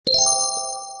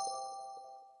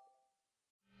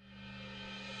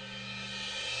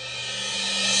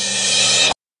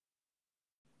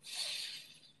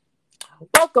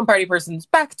Welcome, party persons,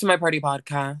 back to my party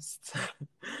podcast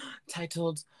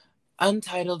titled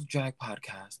Untitled Drag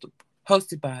Podcast,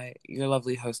 hosted by your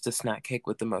lovely hostess Snack Cake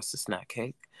with the most of snack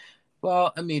cake.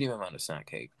 Well, a medium amount of snack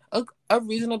cake. A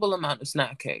reasonable amount of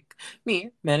snack cake. Me,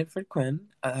 Mannie Quinn.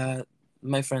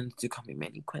 My friends do call me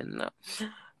Mannie Quinn.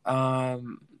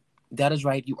 That is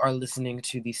right. You are listening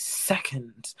to the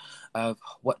second of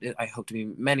what I hope to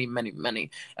be many, many, many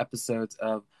episodes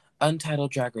of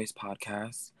Untitled Drag Race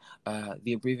Podcast.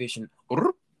 The abbreviation.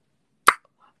 You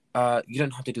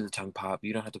don't have to do the tongue pop.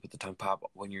 You don't have to put the tongue pop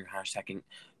when you're hashtagging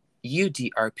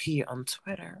UDRP on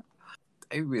Twitter.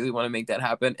 I really want to make that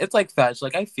happen. It's like fetch.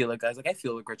 Like I feel it, guys. Like I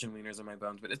feel the Gretchen Wieners in my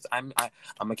bones. But I'm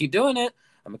gonna keep doing it.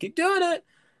 I'm gonna keep doing it.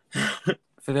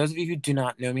 For those of you who do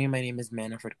not know me, my name is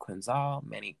Mannie Quinn.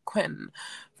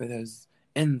 For those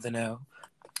in the know,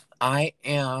 I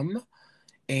am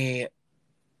a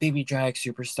baby drag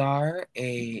superstar,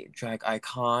 a drag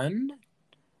icon,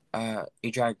 a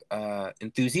drag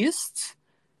enthusiast,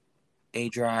 a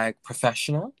drag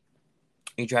professional,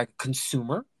 a drag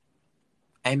consumer,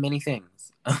 and many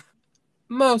things.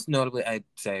 Most notably, I'd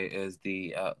say, is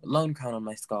the lone crown on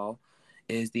my skull,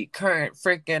 is the current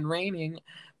freaking reigning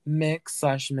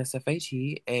Mix/Miss FAT,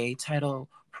 a title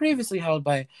previously held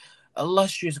by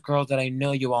illustrious girls that I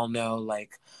know you all know,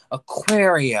 like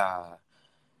Aquaria.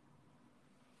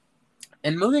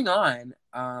 And moving on,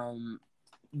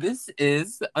 this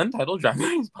is Untitled Drag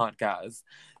Race Podcast,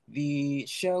 the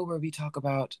show where we talk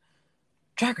about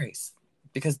Drag Race.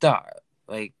 Because duh,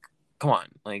 like, come on,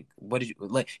 like, what did you,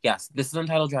 like, yes, this is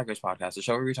Untitled Drag Race Podcast, the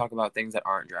show where we talk about things that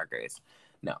aren't Drag Race.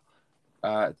 No.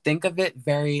 Think of it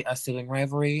very a sibling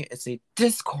rivalry. It's a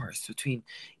discourse between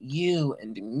you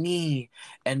and me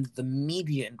and the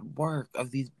media and work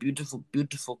of these beautiful,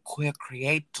 beautiful queer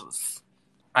creators.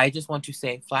 I just want to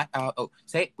say flat out,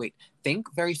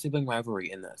 think very sibling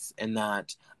rivalry in this, in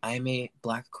that I'm a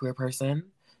Black queer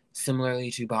person,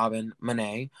 similarly to Bob and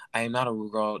Monet. I am not a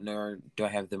RuPaul, nor do I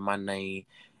have the money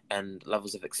and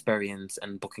levels of experience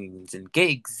and bookings and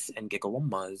gigs and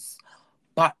gigawamas,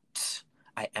 but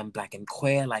I am Black and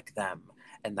queer like them,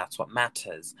 and that's what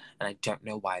matters. And I don't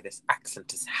know why this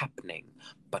accent is happening,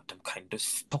 but I'm kind of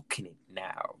stuck in it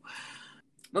now.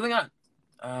 Moving on.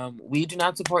 We do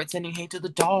not support sending hate to the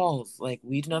dolls. Like,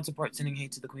 we do not support sending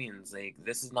hate to the queens. Like,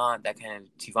 this is not that kind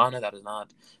of Tivana. That is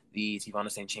not the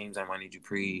Tivana St. James, Imani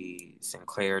Dupree,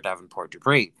 Sinclair, Davenport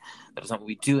Dupree. That is not what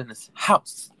we do in this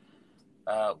house.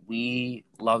 We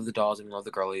love the dolls and we love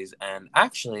the girlies. And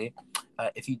actually,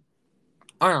 if you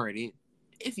aren't already,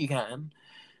 if you can,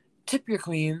 tip your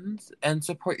queens and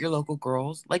support your local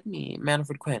girls like me, Mannie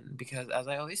Quinn, because as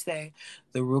I always say,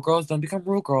 the Ru girls don't become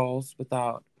Ru girls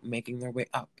without making their way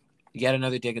up. Yet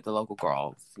another dig at the local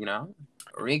girls, you know?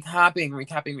 Recapping.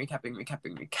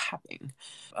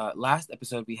 Last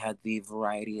episode we had the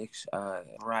variety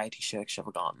show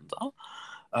extravaganza.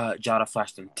 Jada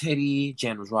flashed some titty,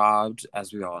 Jan was robbed,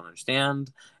 as we all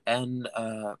understand, and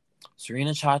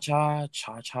Serena cha-cha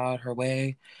her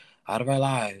way out of our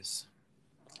lives.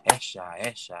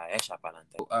 The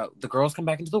girls come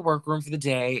back into the workroom for the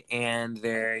day, and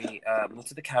they move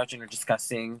to the couch and are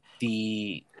discussing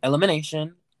the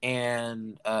elimination,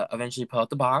 and eventually pull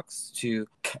out the box to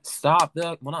not stop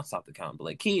the count, but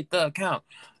like keep the count.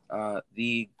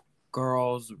 The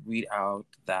girls read out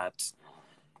that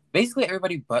basically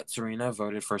everybody but Serena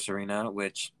voted for Serena,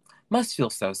 which must feel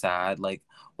so sad. Like,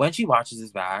 when she watches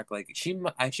this back, like, she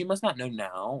must not know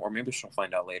now, or maybe she'll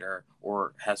find out later,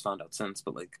 or has found out since,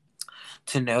 but, like,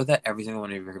 to know that every single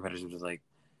one of your competitors was like,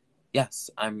 yes,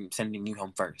 I'm sending you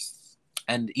home first.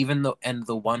 And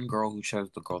the one girl who chose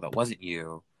the girl that wasn't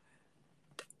you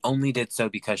only did so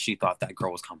because she thought that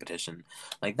girl was competition.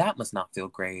 Like, that must not feel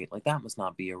great. Like, that must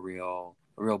not be a real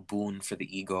boon for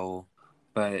the ego.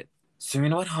 But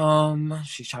Serena went home.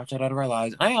 She chopped out of our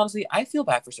lives. And I feel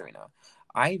bad for Serena.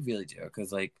 I really do.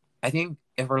 Because, like, I think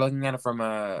if we're looking at it from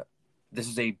this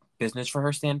is a business for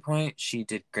her standpoint, she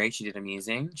did great. She did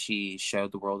amazing. She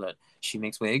showed the world that she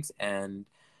makes wigs and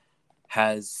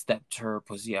has stepped her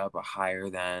pussy up higher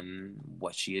than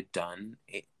what she had done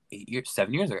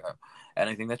 7 years ago. And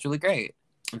I think that's really great.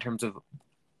 In terms of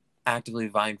actively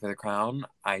vying for the crown,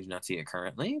 I do not see it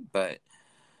currently. But,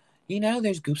 you know,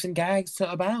 there's goops and gags to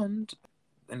abound.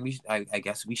 And I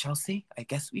guess we shall see.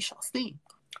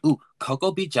 Ooh,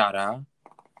 Coco beat Jada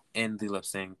in the lip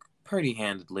sync pretty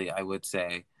handedly, I would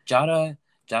say. Jada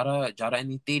in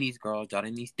these theaties, girl. Jada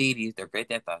in these theaties. They're great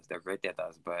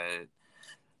tetas. But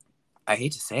I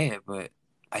hate to say it, but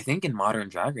I think in modern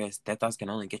Drag Race, tetas can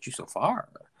only get you so far.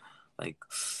 Like,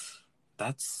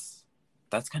 that's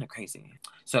kind of crazy.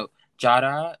 So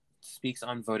Jada speaks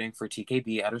on voting for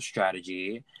TKB out of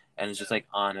strategy, and it's just like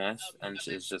honest, and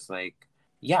it's just like,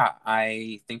 yeah,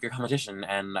 I think you're competition,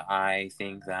 and I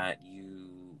think that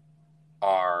you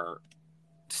are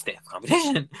stiff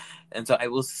competition, and so I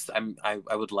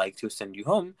would like to send you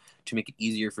home to make it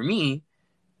easier for me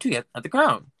to get at the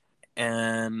crown.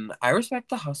 And I respect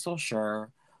the hustle,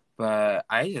 sure, but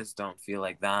I just don't feel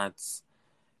like that's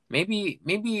maybe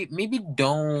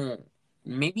don't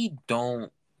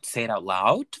say it out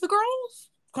loud to the girls?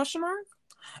 Question mark.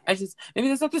 I just maybe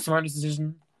that's not the smartest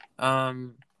decision. But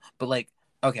like,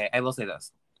 okay, I will say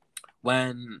this: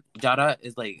 when Jada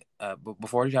is like,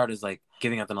 before Jada is like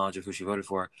giving out the knowledge of who she voted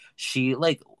for, she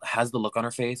like has the look on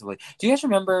her face of like, do you guys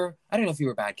remember? I don't know if you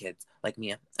were bad kids like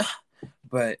me,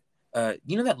 but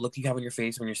you know that look you have on your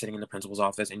face when you're sitting in the principal's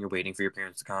office and you're waiting for your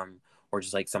parents to come or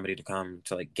just like somebody to come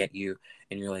to like get you,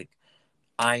 and you're like,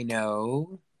 I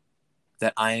know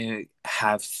that I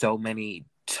have so many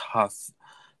tough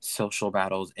social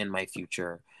battles in my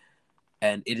future,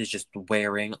 and it is just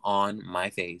wearing on my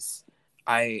face.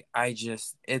 I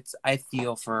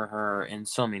feel for her in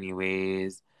so many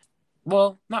ways.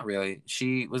 Well, not really.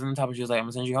 She was in the top and she was like, I'm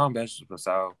gonna send you home, bitch.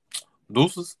 So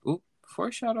deuces. Oop,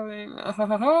 foreshadowing.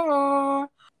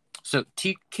 So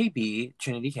TKB,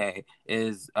 Trinity K,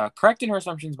 is correct in her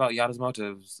assumptions about Yada's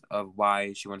motives of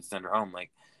why she wanted to send her home.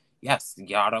 Like, yes,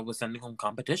 Yada was sending home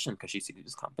competition because she sees it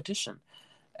as competition.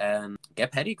 And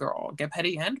get petty, girl. Get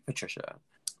petty and Patricia.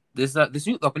 This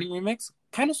new opening remix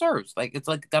kind of serves. Like, it's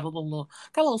like got a little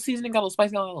seasoning, got a little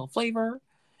spice, got a little flavor.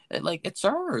 It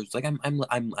serves. Like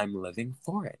I'm living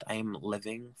for it. I am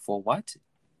living for what?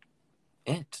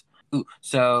 It. Ooh,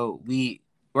 so we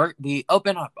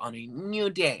open up on a new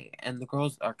day, and the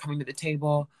girls are coming to the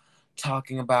table,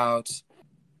 talking about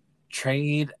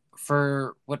trade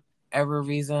for whatever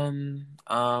reason.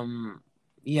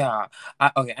 Yeah.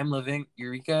 Okay, I'm living.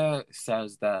 Eureka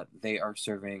says that they are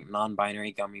serving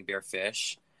non-binary gummy bear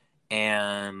fish,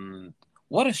 and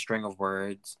what a string of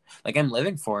words. Like, I'm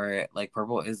living for it. Like,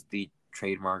 purple is the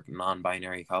trademark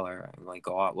non-binary color. I'm like,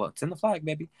 oh, well, it's in the flag,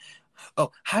 baby.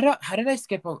 Oh, how did I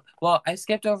skip over? Well, I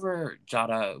skipped over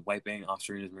Jada wiping off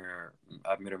Serena's mirror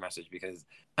message because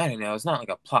I don't know. It's not like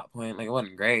a plot point. Like, it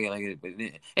wasn't great. Like,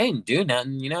 it didn't do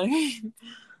nothing. You know what I mean?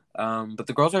 But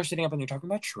the girls are sitting up and they're talking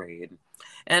about trade,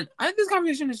 and this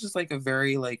conversation is just like a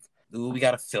very like, ooh, we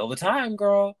gotta fill the time,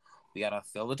 girl. We gotta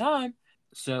fill the time.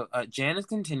 So Jan is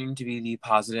continuing to be the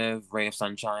positive ray of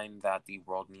sunshine that the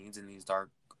world needs in these dark,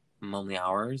 lonely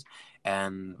hours.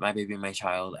 And my baby, my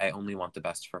child, I only want the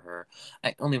best for her.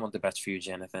 I only want the best for you,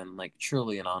 Jonathan. Like,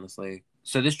 truly and honestly.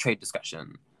 So this trade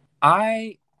discussion,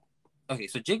 okay.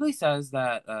 So Jiggly says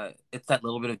that it's that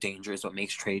little bit of danger is what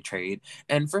makes trade.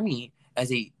 And for me,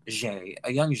 as a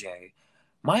young Jay,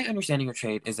 my understanding of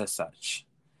trade is as such.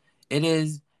 It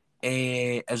is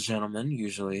a gentleman,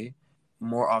 usually,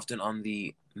 more often on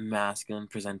the masculine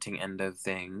presenting end of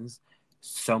things,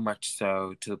 so much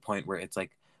so to the point where it's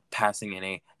like passing in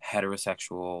a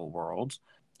heterosexual world,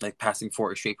 like passing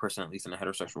for a straight person, at least in a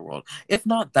heterosexual world. If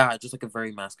not that, just like a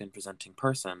very masculine presenting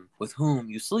person with whom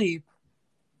you sleep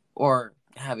or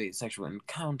have a sexual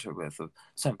encounter with of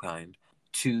some kind,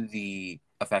 to the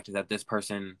effect that this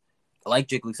person, like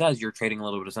Jiggly says, you're trading a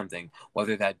little bit of something,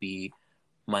 whether that be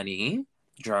money,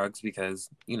 drugs, because,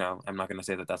 you know, I'm not going to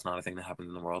say that that's not a thing that happens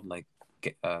in the world. Like,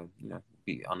 you know,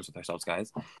 be honest with ourselves,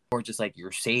 guys. Or just like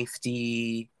your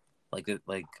safety, there's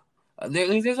like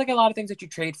a lot of things that you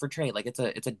trade for trade. Like, it's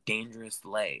a dangerous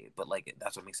lay, but like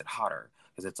that's what makes it hotter,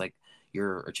 because it's like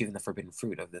you're achieving the forbidden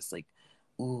fruit of this like,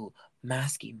 ooh,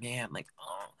 masky man, like,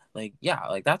 oh, like, yeah,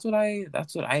 like that's what I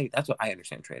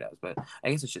understand trade as. But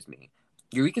I guess it's just me.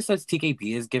 Eureka says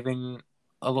TKB is giving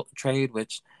a trade,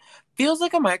 which feels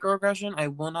like a microaggression. I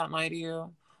will not lie to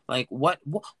you. Like, what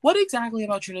exactly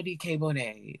about Trinity K.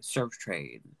 Bonet serves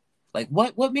trade? Like,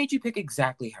 what made you pick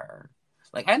exactly her?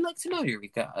 Like, I'd like to know,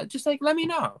 Eureka. Just like, let me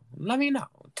know.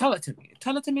 Tell it to me.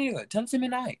 Tell it to me good. Tell it to me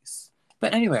nice.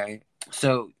 But anyway,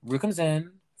 so Ru comes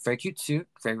in, very cute suit,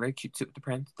 very cute suit with the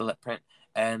print, the lip print,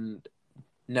 and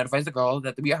notifies the girl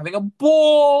that we are having a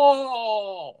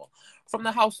ball from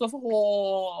the House of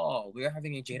Hall. We are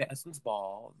having a Jada Essence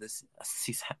ball this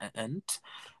season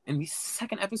in the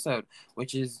second episode,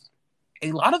 which is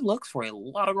a lot of looks for a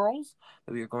lot of girls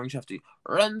that we are going to have to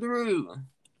run through.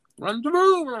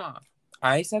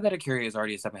 I said that Akira is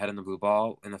already a step ahead in the blue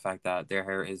ball in the fact that their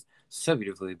hair is so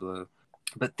beautifully blue,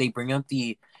 but they bring out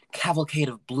the cavalcade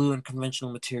of blue and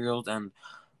conventional materials, and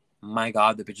my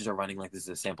God, the bitches are running like this is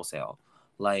a sample sale.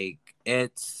 Like,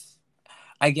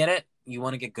 I get it. You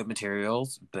want to get good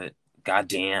materials, but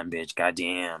goddamn, bitch,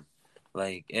 goddamn.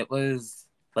 Like, it was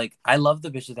Like, I love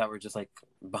the bitches that were just, like,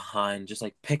 behind, just,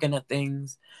 like, picking at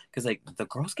things. Because, like, the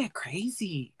girls get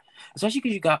crazy. Especially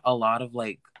because you got a lot of,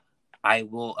 like, I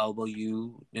will elbow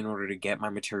you in order to get my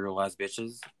material as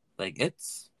bitches. Like,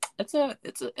 it's an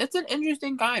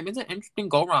interesting time. It's an interesting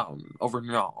go round over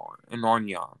now in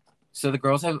Narnia. So the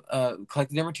girls have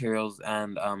collected their materials,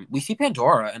 and we see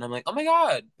Pandora, and I'm like, oh my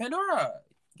god, Pandora,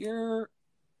 you're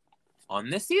on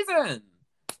this season,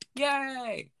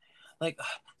 yay! Like,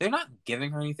 they're not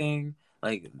giving her anything.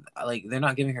 Like they're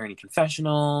not giving her any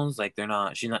confessionals. Like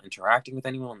she's not interacting with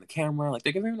anyone on the camera. Like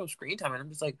they're giving her no screen time, and I'm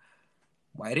just like,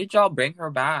 why did y'all bring her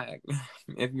back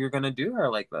if you're gonna do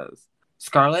her like this?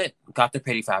 Scarlett got the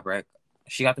pretty fabric.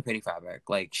 She got the pretty fabric.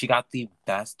 Like, she got the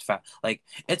best like,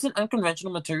 it's an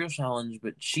unconventional material challenge,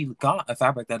 but she got a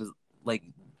fabric that is, like,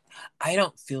 I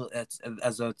don't feel it's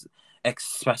as though it's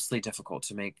especially difficult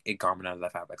to make a garment out of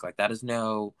that fabric. Like, that is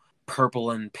no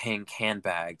purple and pink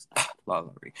handbags.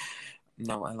 Lala.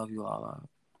 No, I love you, Lala.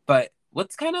 But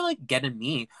what's kind of, like, getting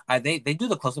me, they do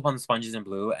the close-up on the sponges in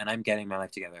blue, and I'm getting my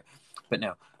life together. But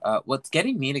no, what's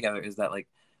getting me together is that, like,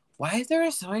 why is there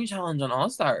a sewing challenge on All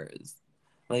Stars?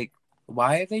 Like,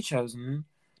 why have they chosen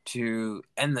to,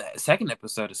 and the second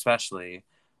episode especially,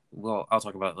 well, I'll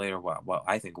talk about it later, well,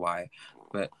 I think why,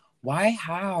 but why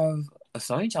have a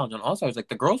sewing challenge on All Stars? Like,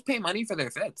 the girls pay money for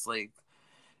their fits. Like,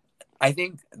 I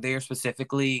think they're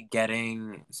specifically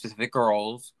getting specific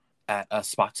girls at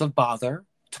spots of bother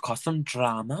to cause some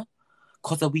drama,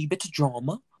 cause a wee bit of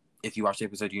drama. If you watch the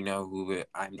episode, you know who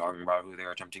I'm talking about, who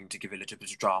they're attempting to give a little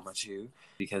bit of drama to,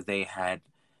 because they had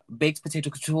baked potato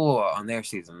couture on their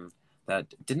season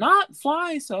that did not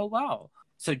fly so well.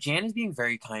 So Jan is being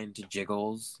very kind to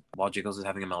Jiggles while Jiggles is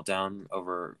having a meltdown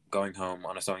over going home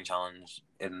on a sewing challenge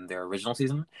in her original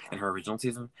season.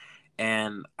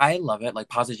 And I love it. Like,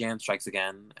 Pause Jan strikes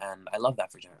again, and I love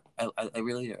that for Jan. I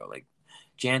really do. Like,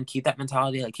 Jan, keep that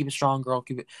mentality. Like, keep it strong, girl.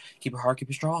 Keep it hard. Keep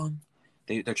it strong.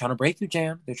 They're trying to break you,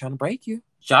 Jan. They're trying to break you.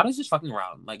 Jada's just fucking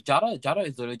around. Like, Jada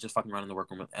is literally just fucking around in the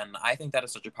workroom, and I think that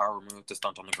is such a power move to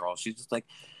stunt on the girl. She's just like,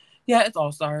 yeah, it's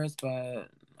All Stars, but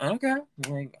I don't care.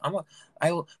 Like,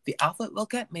 the outfit will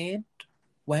get made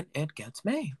when it gets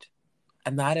made,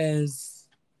 and that is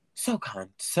so cunt,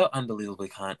 so unbelievably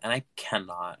cunt, and I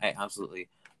absolutely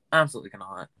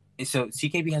cannot. So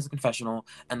CKB has a confessional,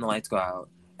 and the lights go out,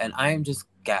 and I am just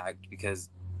gagged because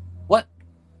what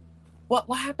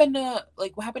happened to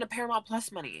Paramount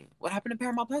Plus money? What happened to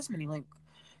Paramount Plus money? Like,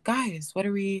 guys, what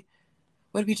are we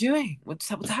doing? What's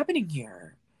happening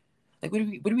here? Like, what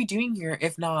are we doing here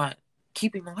if not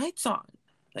keeping the lights on?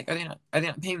 Like, are they not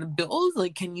paying the bills?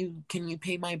 Like, can you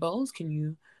pay my bills? Can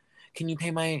you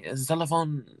pay my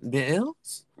telephone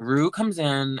bills? Rue comes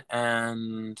in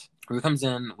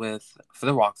with for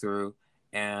the walkthrough,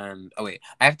 and oh wait,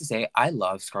 I have to say I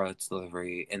love Scarlett's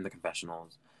delivery in the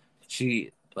confessionals.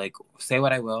 She, like, say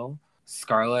what I will,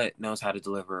 Scarlett knows how to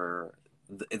deliver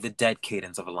the dead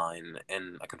cadence of a line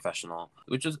in a confessional,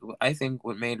 which is, I think,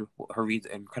 what made her reads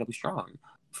incredibly strong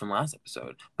from last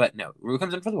episode. But no, Rue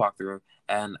comes in for the walkthrough,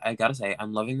 and I gotta say,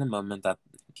 I'm loving the moment that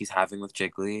he's having with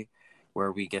Jiggly,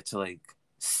 where we get to, like,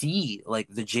 see, like,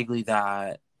 the Jiggly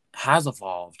that has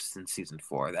evolved since season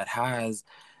 4, that has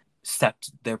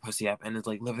stepped their pussy up and is,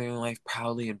 like, living their life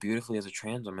proudly and beautifully as a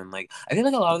trans woman. Like, I feel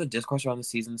like a lot of the discourse around the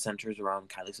season centers around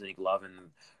Kylie Sonique Love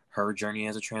and her journey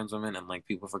as a trans woman, and, like,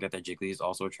 people forget that Jiggly is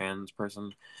also a trans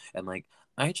person, and, like,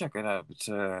 I check it up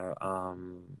to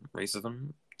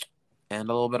racism and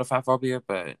a little bit of fat phobia,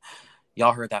 but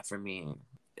y'all heard that from me.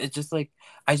 It's just, like,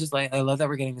 I love that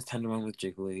we're getting this tender one with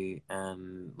Jiggly,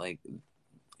 and, like,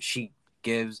 she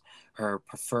gives her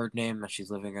preferred name that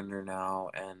she's living under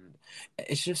now, and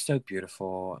it's just so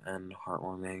beautiful and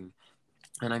heartwarming,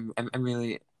 and I'm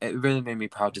really, it really made me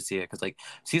proud to see it, because, like,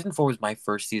 season 4 was my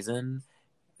first season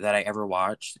that I ever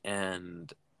watched,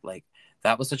 and, like,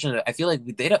 that was such a, I feel like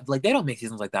they don't make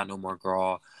seasons like that no more,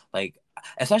 girl. Like,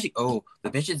 especially, oh, the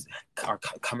bitches are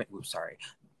coming. Ooh, sorry,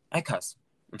 I cuss.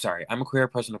 I'm sorry. I'm a queer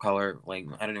person of color. Like,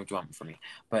 I don't know what you want from me,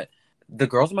 but the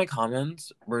girls in my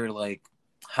comments were like,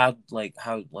 how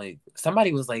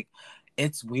somebody was like,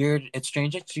 it's weird, it's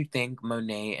strange that you think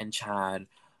Monet and Chad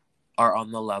are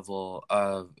on the level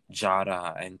of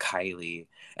Jada and Kylie,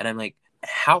 and I'm like,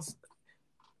 how?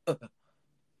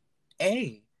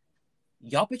 A,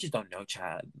 y'all bitches don't know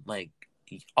Chad. Like,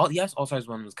 yes, All Stars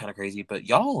 1 was kind of crazy, but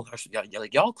y'all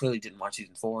clearly didn't watch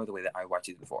season 4 the way that I watched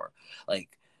season 4.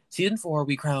 Like, season 4,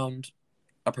 we crowned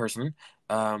a person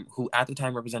who at the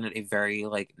time represented a very,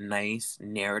 like, nice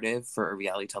narrative for a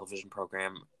reality television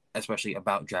program especially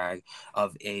about drag,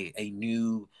 of a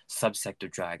new subsect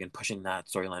of drag and pushing that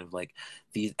storyline of like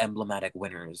these emblematic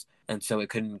winners. And so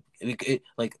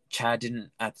like Chad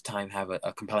didn't at the time have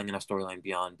a compelling enough storyline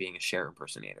beyond being a Cher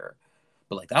impersonator,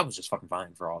 but like that was just fucking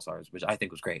fine for All Stars, which I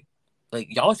think was great.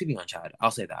 Like y'all are sleeping on Chad,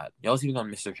 I'll say that. Y'all are sleeping on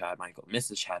Mrs.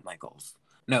 Chad Michaels.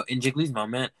 No, in Jiggly's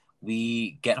moment,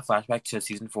 we get a flashback to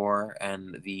season 4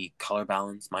 and the color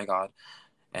balance, my god,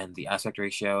 and the aspect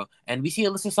ratio. And we see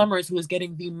Alyssa Summers, who is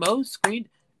getting the most screen.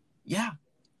 Yeah.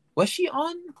 Was she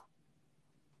on?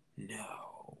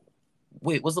 No.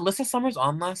 Wait, was Alyssa Summers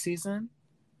on last season?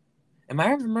 Am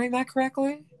I remembering that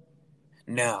correctly?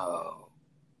 No.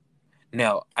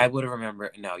 No, I would have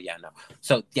remembered. No, yeah, no.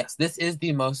 So, yes, this is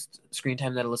the most screen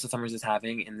time that Alyssa Summers is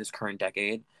having in this current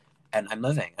decade. And I'm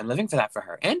living. I'm living for that for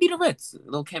her. And Beta Ritz, a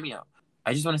little cameo.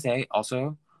 I just want to say,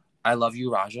 also, I love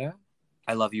you, Raja.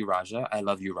 I love you, Raja. I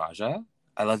love you, Raja.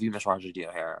 I love you, Miss Raja D.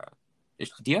 O'Hara. Is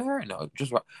she D. O'Hara? No,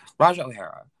 just Raja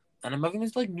O'Hara. And I'm loving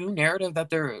this like new narrative that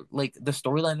they're like the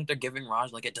storyline that they're giving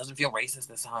Raj. Like it doesn't feel racist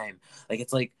this time. Like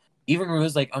it's like even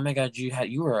Rue's like, oh my god,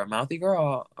 you were a mouthy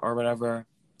girl or whatever,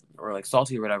 or like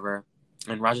salty or whatever.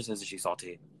 And Raja says that she's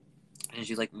salty, and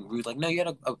she's like, Rue's like, no, you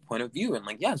had a point of view, and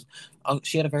like yes,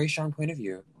 she had a very strong point of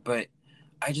view, but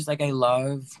I just like I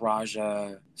love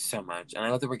Raja so much, and I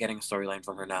love that we're getting a storyline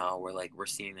from her now, where like we're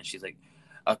seeing that she's like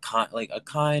a kind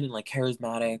and like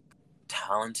charismatic,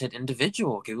 talented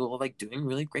individual, capable of like doing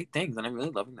really great things, and I'm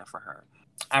really loving that for her.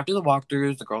 After the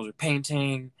walkthroughs, the girls are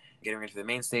painting, getting ready for the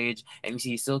main stage, and we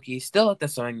see Silky still at the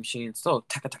sewing machine, still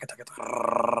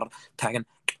tagging,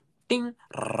 ding.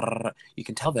 You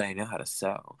can tell that I know how to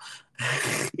sew.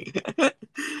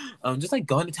 Just like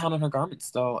going to town on her garments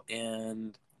still,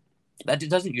 and that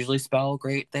doesn't usually spell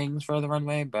great things for the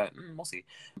runway, but we'll see.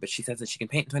 But she says that she can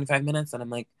paint in 25 minutes, and I'm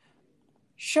like,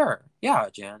 sure, yeah,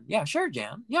 Jan, yeah, sure,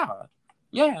 Jan, yeah,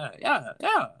 yeah, yeah,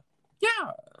 yeah,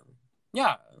 yeah,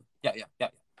 yeah, yeah, yeah, yeah.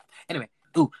 Anyway,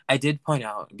 I did point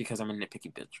out, because I'm a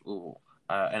nitpicky bitch,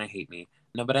 and I hate me.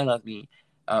 No, but I love me.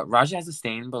 Raja has a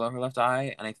stain below her left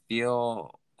eye, and I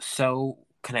feel so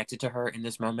connected to her in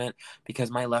this moment because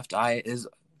my left eye is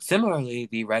similarly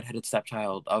the redheaded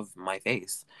stepchild of my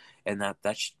face, and that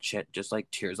shit just like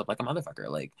tears up like a motherfucker.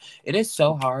 Like it is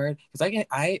so hard because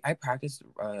I practice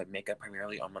makeup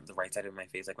primarily on the right side of my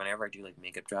face. Like whenever I do like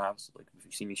makeup drafts, like if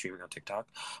you see me streaming on TikTok,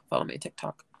 follow me on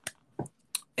TikTok.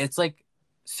 It's like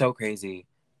so crazy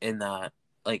in that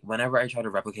like whenever I try to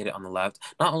replicate it on the left,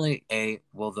 not only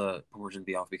will the proportions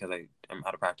be off because I'm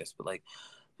out of practice, but like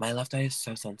my left eye is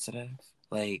so sensitive.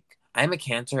 Like I'm a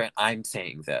Cancer and I'm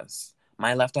saying this.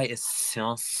 My left eye is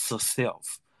so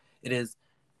sensitive. It is.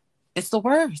 It's the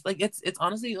worst. Like it's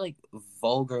honestly like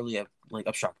vulgarly like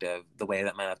obstructive the way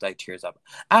that my left eye tears up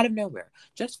out of nowhere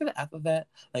just for the F of it.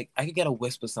 Like I could get a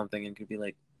wisp of something and could be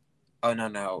like, oh no,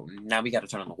 now we got to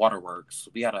turn on the waterworks.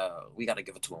 We gotta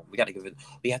give it to him.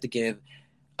 We have to give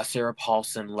a Sarah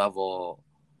Paulson level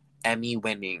Emmy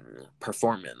winning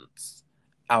performance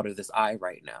out of this eye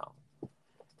right now.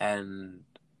 And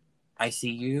I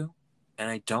see you and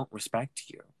I don't respect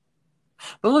you.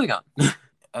 But moving on.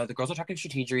 The girls are talking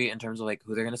strategy in terms of like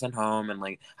who they're gonna send home and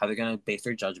like how they're gonna base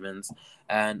their judgments.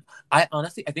 And I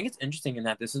think it's interesting in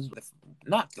that this is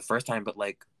not the first time, but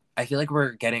like I feel like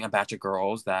we're getting a batch of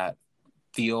girls that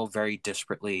feel very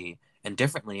disparately and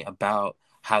differently about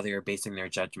how they are basing their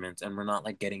judgments, and we're not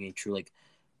like getting a true like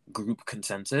group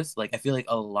consensus. Like I feel like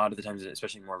a lot of the times,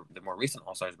 especially the more recent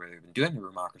All Stars where they've been doing the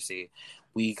Roomocracy,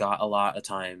 we got a lot of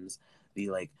times the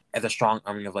like as a strong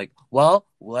arming of like, well,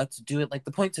 let's do it like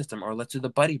the point system or let's do the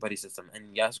buddy system.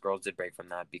 And yes, girls did break from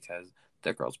that because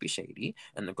the girls be shady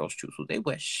and the girls choose who they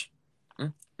wish.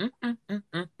 But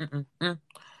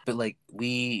like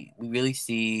we really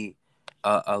see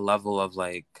a level of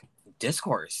like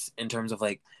discourse in terms of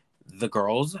like the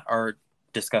girls are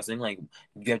discussing, like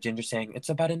you have Ginger saying it's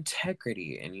about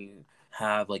integrity, and you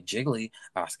have like Jiggly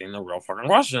asking the real fucking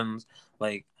questions,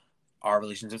 like our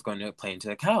relationship's going to play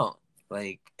into account.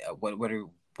 Like what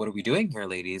are we doing here,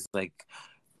 ladies? Like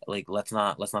let's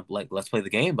not like let's play the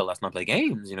game, but let's not play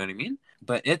games. You know what I mean?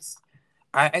 But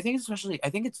I think I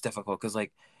think it's difficult because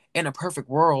like in a perfect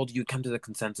world, you come to the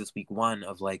consensus week 1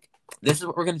 of like, this is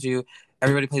what we're gonna do.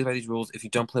 Everybody plays by these rules. If you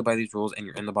don't play by these rules and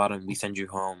you're in the bottom, we send you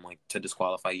home like to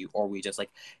disqualify you, or we just like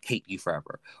hate you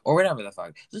forever, or whatever the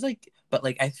fuck. Just like, but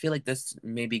like I feel like this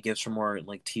maybe gives for more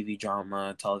like TV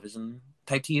drama, television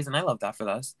type teas, and I love that for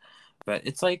us. But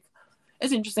it's like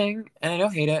it's interesting, and I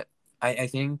don't hate it. I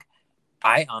think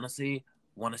I honestly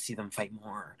want to see them fight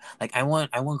more. Like I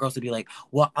want girls to be like,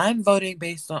 well, I'm voting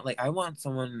based on like I want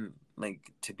someone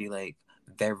like to be like,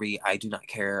 I do not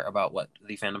care about what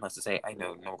the fandom has to say. I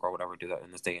know no girl would ever do that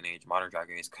in this day and age. Modern Drag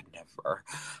Race could never.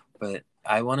 But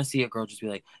I want to see a girl just be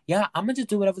like, yeah, I'm gonna just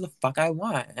do whatever the fuck I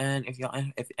want. And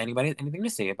if anybody has anything to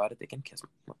say about it, they can kiss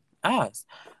my ass.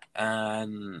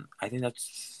 And I think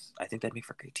that'd make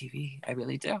for great TV. I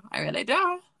really do. I really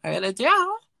do. I really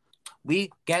do.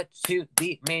 We get to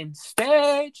the main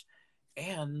stage,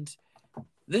 and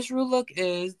this Ru look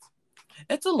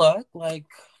it's a look like,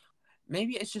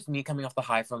 maybe it's just me coming off the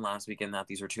high from last week and that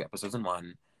these were 2 episodes in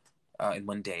one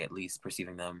day at least,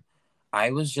 perceiving them.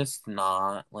 I was just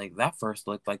not, like, that first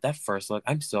look,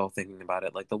 I'm still thinking about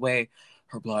it. Like, the way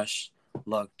her blush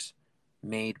looked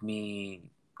made me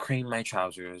cream my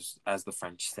trousers, as the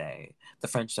French say. The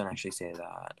French don't actually say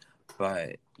that,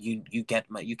 but you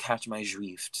catch my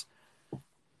drift.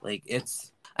 Like,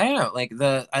 it's, I don't know, like,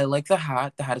 I like the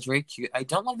hat. The hat is very cute. I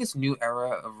don't love this new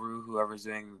era of Ru, whoever's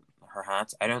doing her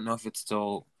hats. I don't know if it's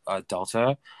still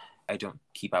Delta. I don't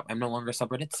keep up. I'm no longer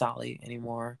subreddit Sally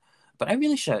anymore. But I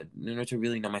really should, to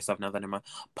really know myself now that I'm a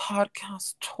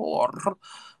podcaster.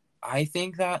 I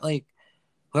think that, like,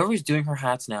 whoever's doing her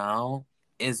hats now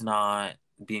is not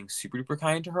being super duper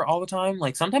kind to her all the time.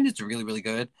 Like, sometimes it's really, really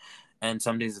good. And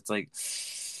some days it's like,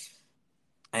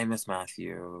 I miss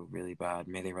Matthew really bad.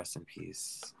 May they rest in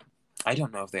peace. I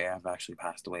don't know if they have actually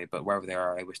passed away, but wherever they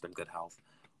are, I wish them good health.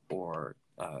 Or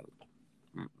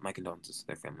my condolences to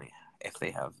their family if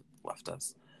they have left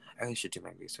us. I really should do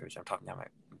my research. I'm talking down my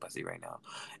pussy right now.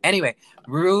 Anyway,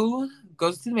 Ru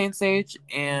goes to the main stage,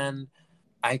 and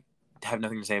I have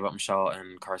nothing to say about Michelle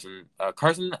and Carson.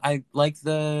 Carson, I like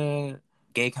the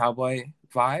gay cowboy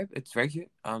vibe. It's very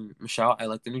cute. Michelle, I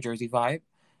like the New Jersey vibe.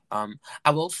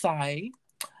 I will say,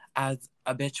 as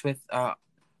a bitch with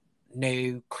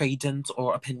no credence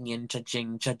or opinion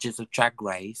judging judges of Drag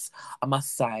Race, I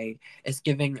must say it's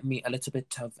giving me a little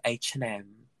bit of H&M.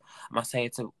 I must say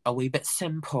it's a wee bit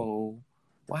simple.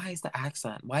 Why is the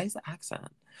accent?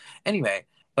 Anyway,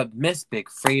 but Miss Big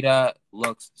Frida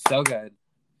looks so good.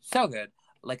 So good.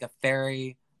 Like a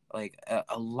fairy, like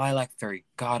a lilac fairy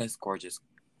goddess, gorgeous.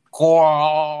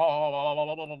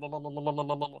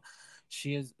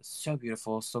 She is so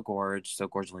beautiful, so gorge, so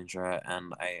gorgelindra,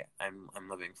 and I'm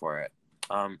living for it.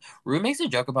 Ru makes a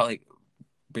joke about, like,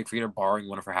 Big Frida borrowing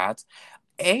one of her hats.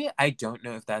 I don't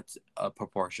know if that's a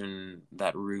proportion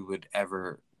that Ru would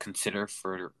ever consider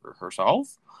for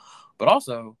herself, but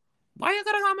also, why you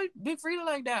gotta call me Big Frida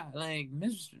like that?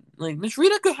 Miss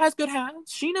Frida has good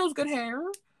hats. She knows good hair.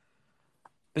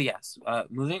 But yes,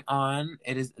 moving on,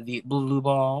 it is the Blue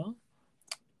Ball,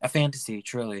 a fantasy,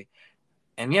 truly,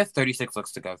 and we have 36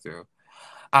 looks to go through.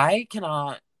 I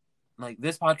cannot, like,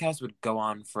 this podcast would go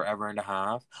on forever and a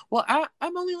half. Well,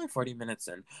 I'm only like 40 minutes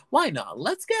in. Why not?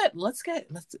 Let's get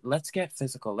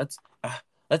physical.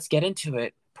 Let's get into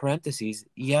it. Parentheses.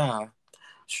 Yeah.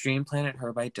 Stream Planet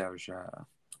Her by Doja.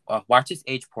 Watch this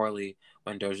age poorly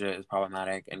when Doja is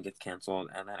problematic and gets canceled,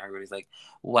 and then everybody's like,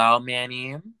 well,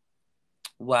 Mannie.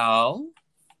 Well.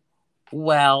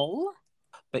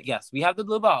 But yes, we have the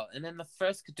Blue Ball. And in the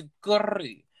first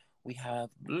category, we have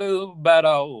Blue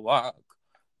Better Walk.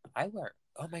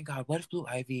 Oh my god, what if Blue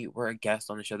Ivy were a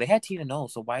guest on the show? They had Tina Knoll,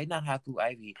 so why not have Blue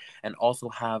Ivy and also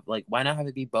have, like, why not have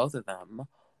it be both of them?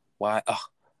 Why?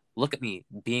 Look at me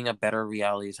being a better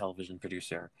reality television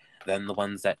producer than the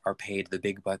ones that are paid the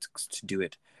big bucks to do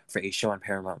it for a show on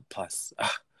Paramount Plus.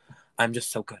 I'm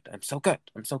just so good. I'm so good.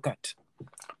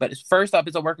 But first up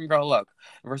is a working girl look.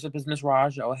 First up is Miss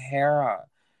Raja O'Hara.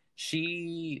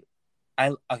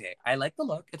 I like the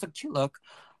look. It's a cute look.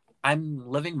 I'm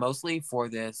living mostly for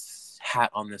this hat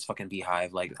on this fucking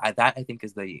beehive. Like, that I think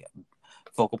is the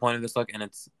focal point of this look, and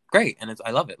it's great, and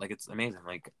I love it. Like, it's amazing.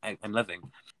 Like, I'm living.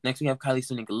 Next we have Kylie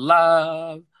Sonique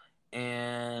Love,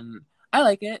 and I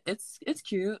like it. It's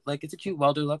cute. Like, it's a cute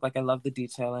well-do look. Like, I love the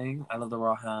detailing. I love the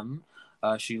raw hem.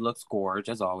 She looks gorge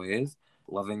as always.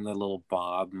 Loving the little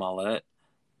bob mullet.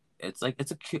 It's a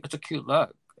cute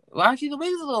look. Well, actually, the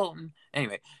wig is a little.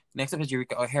 Anyway, next up is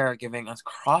Eureka O'Hara giving us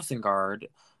Crossing Guard.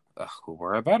 Who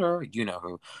were a better? You know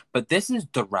who. But this is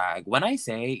drag. When I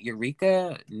say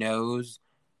Eureka knows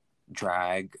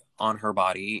drag on her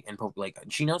body, and like,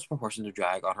 she knows proportions of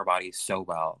drag on her body so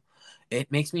well.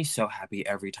 It makes me so happy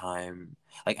every time.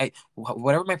 Like,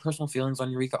 whatever my personal feelings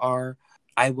on Eureka are,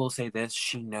 I will say this: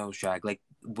 she knows drag. Like,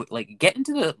 get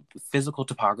into the physical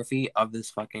topography of this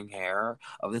fucking hair,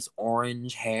 of this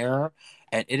orange hair,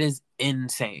 and it is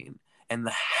insane. And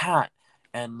the hat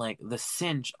and, like, the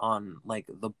cinch on, like,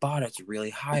 the bodice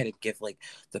really high to give, like,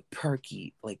 the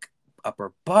perky, like,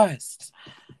 upper bust.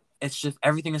 It's just,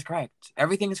 everything is correct.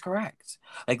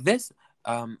 Like, this,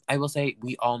 I will say,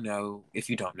 we all know, if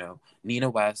you don't know, Nina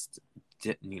West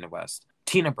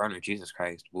Tina Burner, Jesus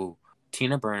Christ, woo.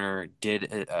 Tina Burner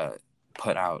did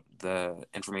put out the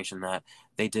information that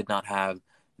they did not have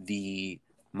the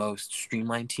most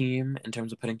streamlined team in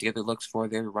terms of putting together looks for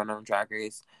their run on Drag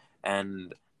Race,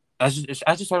 and as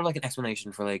just sort of like an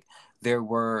explanation for like there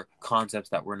were concepts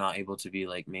that were not able to be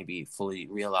like maybe fully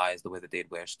realized the way that they'd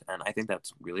wished, and I think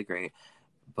that's really great.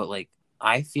 But like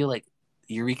I feel like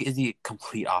Eureka is the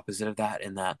complete opposite of that,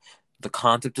 in that the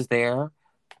concept is there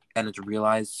and it's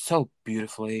realized so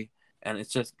beautifully, and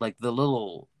it's just like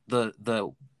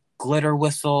the glitter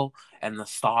whistle and the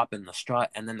stop and the strut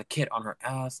and then the kit on her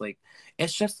ass, like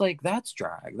it's just like that's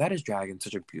drag. That is drag in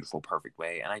such a beautiful, perfect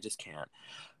way, and I just can't.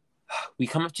 We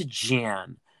come up to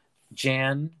Jan,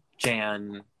 Jonathan,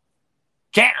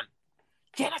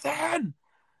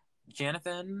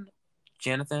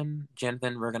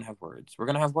 we're gonna have words. We're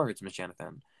gonna have words, Miss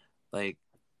Jonathan. Like,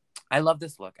 I love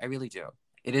this look. I really do.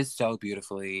 It is so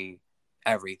beautifully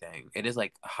everything. It is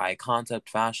like high concept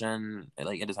fashion.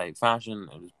 It is high fashion.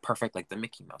 It is perfect, like the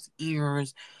Mickey Mouse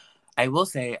ears. I will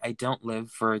say I don't live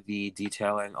for the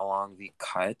detailing along the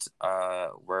cut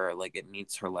where like it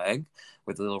meets her leg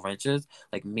with the little wrenches.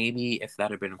 Like maybe if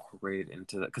that had been incorporated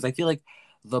into the, because I feel like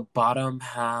the bottom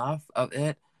half of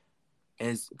it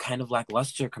is kind of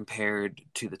lackluster compared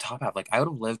to the top half. Like I would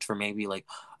have lived for maybe like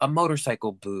a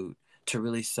motorcycle boot to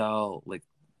really sell like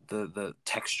the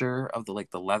texture of the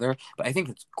like the leather. But I think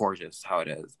it's gorgeous how it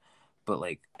is. But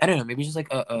like I don't know, maybe just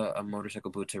like a motorcycle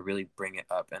boot to really bring it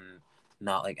up and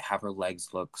not like have her legs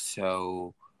look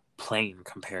so plain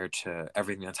compared to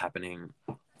everything that's happening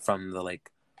from the like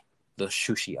the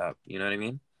shushy up. You know what I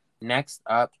mean? Next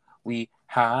up we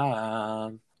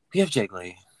have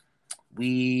Jiggly.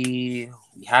 We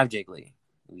have Jiggly.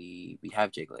 We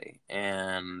have Jiggly.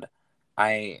 And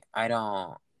I don't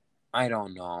know. I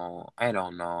don't know. I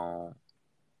don't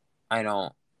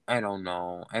know. I don't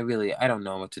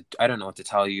know what to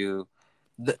tell you.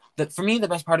 For me, the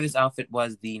best part of this outfit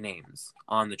was the names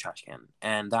on the trash can,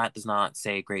 and that does not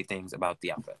say great things about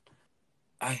the outfit.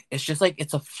 It's just like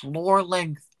it's a floor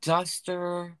length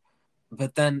duster,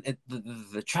 but then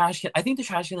the trash can. I think the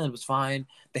trash can was fine.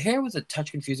 The hair was a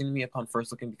touch confusing to me upon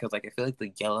first looking because like I feel like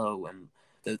the yellow and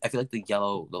I feel like the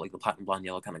yellow, the platinum blonde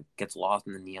yellow, kind of gets lost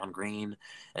in the neon green,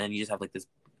 and then you just have like this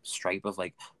stripe of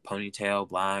like ponytail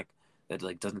black that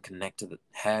like doesn't connect to the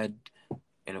head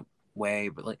in a way,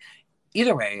 but like.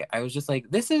 Either way, I was just like,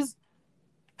 this is,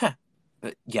 huh.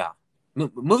 But yeah.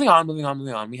 Moving on.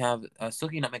 We have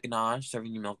Silky Nutmeg Ganache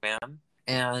serving you Milkman.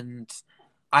 And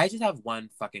I just have one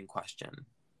fucking question.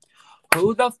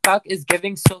 Who the fuck is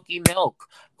giving Silky milk?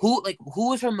 Who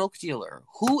is her milk dealer?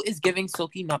 Who is giving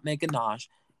Silky Nutmeg Ganache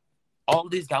all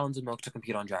these gallons of milk to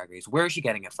compete on Drag Race? Where is she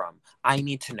getting it from? I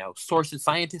need to know. Sources,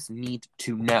 scientists need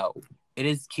to know. It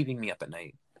is keeping me up at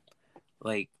night.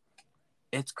 Like,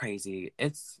 it's crazy.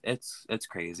 It's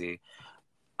crazy.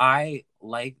 I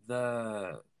like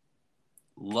the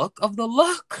look of the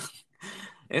look,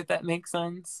 if that makes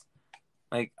sense.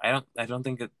 Like I don't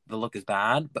think that the look is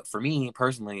bad, but for me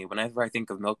personally, whenever I think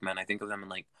of milkmen, I think of them in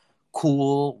like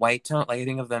cool white tone. Like I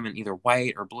think of them in either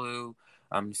white or blue.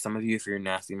 Some of you, if you're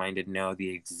nasty minded, know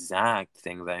the exact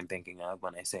thing that I'm thinking of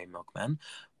when I say milkmen,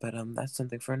 but that's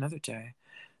something for another day.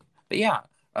 But yeah.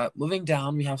 Moving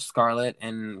down, we have Scarlet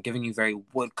and giving you very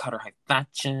woodcutter high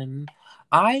fashion.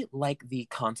 I like the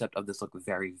concept of this look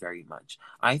very, very much.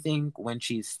 I think when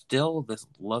she's still, this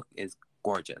look is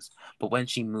gorgeous. But when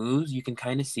she moves, you can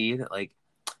kind of see that like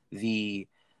the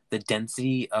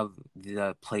density of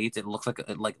the plates, it looks like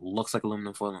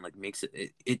aluminum foil and like makes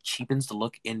it cheapens the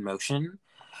look in motion.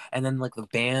 And then like the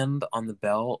band on the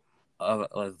belt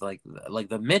of like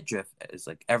the midriff is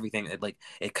like everything.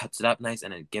 It cuts it up nice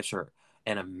and it gives her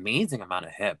an amazing amount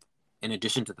of hip in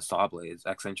addition to the saw blades,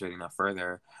 accentuating that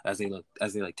further as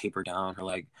they taper down her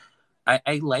leg.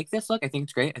 I like this look. I think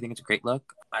it's great. I think it's a great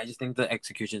look. I just think the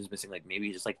execution is missing like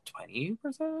maybe just like 20%,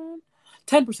 10%,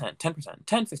 10%,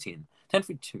 10, 15, 10,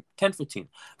 15, 10, 15,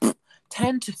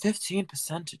 10 to 15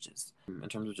 percentages in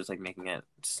terms of just like making it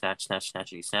snatch.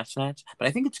 But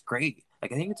I think it's great.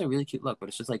 Like I think it's a really cute look, but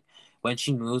it's just like when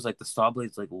she moves, like the saw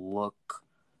blades like look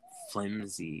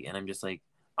flimsy, and I'm just like,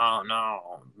 oh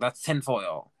no, that's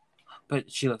tinfoil.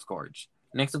 But she looks gorgeous.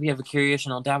 Next up, we have Akira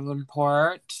Chanel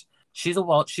Davenport. She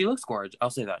looks gorgeous. I'll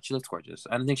say that. She looks gorgeous.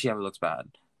 I don't think she ever looks bad.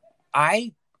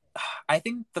 I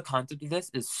think the concept of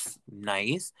this is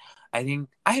nice. I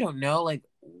don't know,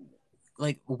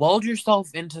 like weld yourself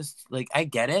into, like, I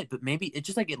get it, but maybe it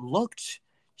just, like, it looked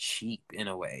cheap in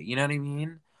a way. You know what I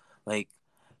mean? Like,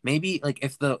 maybe like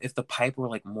if the pipe were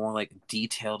like more like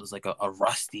detailed as like a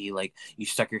rusty, like you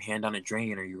stuck your hand on a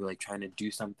drain or you were like trying to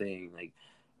do something like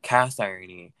cast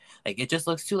irony. Like, it just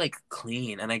looks too, like,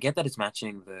 clean. And I get that it's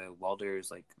matching the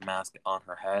welder's, like, mask on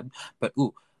her head. But,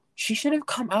 ooh, she should have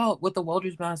come out with the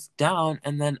welder's mask down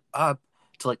and then up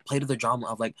to, like, play to the drama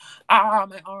of, like,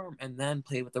 my arm. And then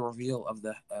play with the reveal of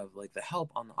the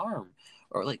help on the arm.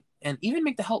 Or, like, and even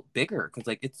make the help bigger. Because,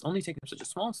 like, it's only taking such a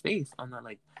small space on that,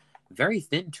 like, very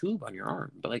thin tube on your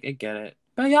arm. But, like, I get it.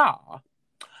 But, yeah.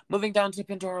 Moving down to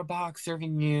Pandora Box,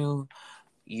 serving you.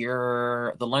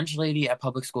 You're the lunch lady at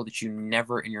public school that you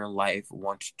never in your life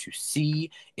want to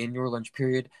see in your lunch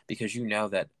period, because you know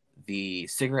that the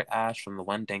cigarette ash from the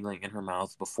one dangling in her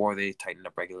mouth before they tightened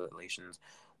up regulations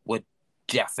would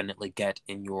definitely get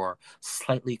in your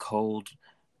slightly cold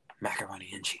macaroni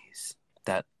and cheese.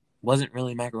 That wasn't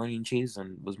really macaroni and cheese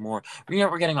and was more,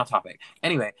 we're getting off topic.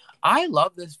 Anyway, I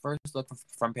love this first look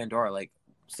from Pandora. Like,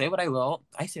 say what I will,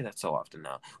 I say that so often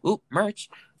now. Ooh, merch.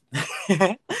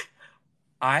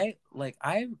 I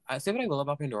say what I will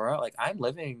about Pandora. Like, I'm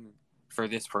living for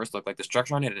this first look. Like, the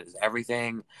structure on it is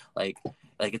everything. Like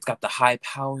it's got the high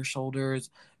power shoulders,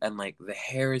 and like the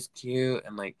hair is cute,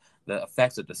 and like the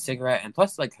effects of the cigarette, and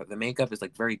plus like the makeup is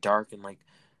like very dark, and like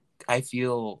I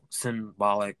feel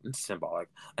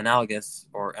analogous,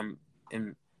 or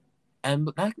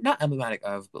not emblematic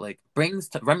of, but like brings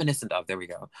to reminiscent of. There we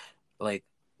go. Like,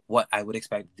 what I would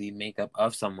expect the makeup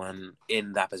of someone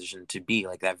in that position to be,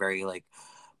 like that very like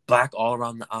black all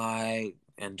around the eye,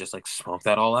 and just like smoke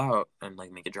that all out and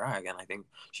like make it drag. And I think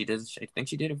she did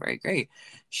it very great.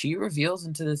 She reveals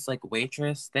into this like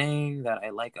waitress thing that I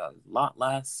like a lot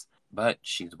less, but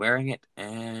she's wearing it,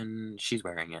 and she's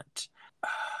wearing it.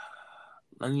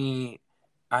 Let me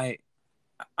I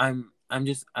I'm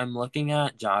looking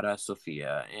at Jada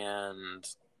Sophia, and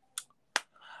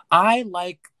I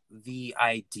like the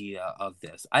idea of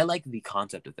this. I like the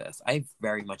concept of this. I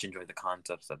very much enjoy the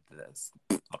concepts of this.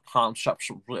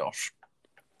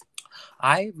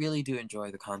 I really do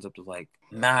enjoy the concept of like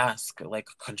mask, like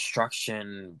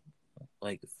construction,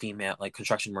 like female, like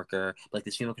construction worker, like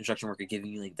this female construction worker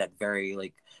giving you like that very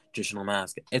like traditional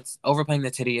mask. It's overplaying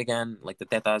the titty again, like the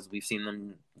tetas we've seen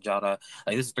them Jada.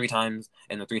 Like, this is 3 times,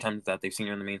 and the 3 times that they've seen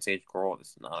her on the main stage, girl,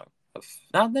 it's not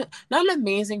an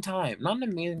amazing time,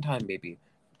 baby.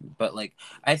 But like,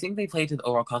 I think they play to the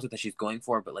overall concept that she's going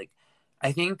for. But like,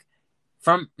 I think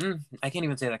from I can't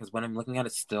even say that, because when I'm looking at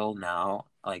it still now,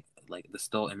 like the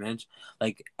still image,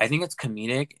 like I think it's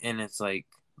comedic, and it's like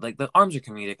the arms are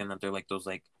comedic, and that they're like those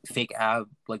like fake ab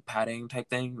like padding type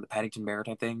thing, the Paddington Bear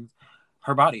type things.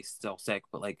 Her body's still sick,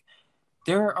 but like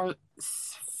there are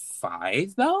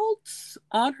 5 belts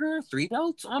on her, 3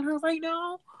 belts on her right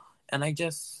now, and I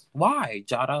just, why,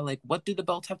 Jada? Like, what do the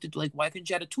belts have to do? Like, why couldn't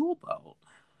you add a tool belt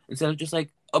instead of just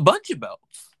like a bunch of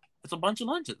belts? It's a bunch of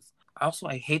lunches. Also,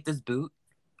 I hate this boot.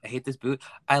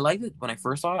 I liked it when I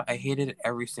first saw it. I hated it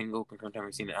every single concurrent time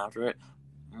I've seen it after it.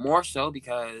 More so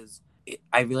because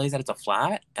I realized that it's a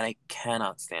flat, and I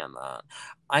cannot stand that.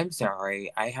 I'm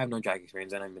sorry. I have no drag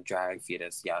experience, and I'm a drag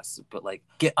fetus, yes. But, like,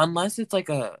 unless it's like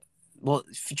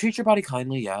treat your body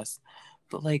kindly, yes.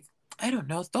 But, like, I don't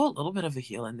know. Throw a little bit of a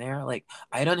heel in there. Like,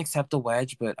 I don't accept a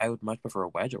wedge, but I would much prefer a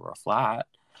wedge over a flat.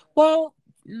 Well,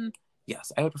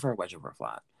 yes, I would prefer a wedge over a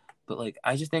flat. But like,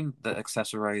 I just think the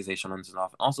accessorization on this is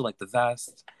off. Also, like, the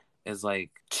vest is like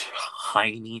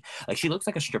tiny. Like, she looks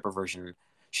like a stripper version.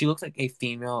 She looks like a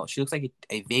female. She looks like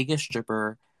a Vegas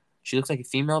stripper. She looks like a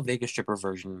female Vegas stripper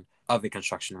version of a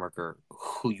construction worker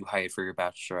who you hired for your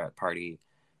bachelorette party.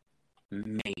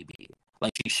 Maybe.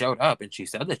 Like, she showed up and she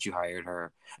said that you hired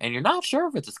her, and you're not sure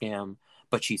if it's a scam,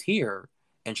 but she's here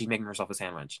and she's making herself a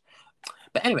sandwich.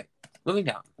 But anyway, moving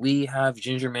down, we have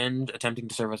Ginger Mind attempting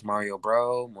to serve as Mario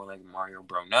Bro, more like Mario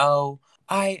Bro No.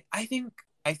 I think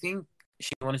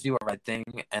she wanted to do a red thing,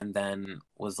 and then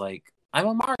was like, I'm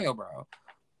a Mario Bro.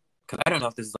 Because I don't know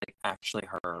if this is like actually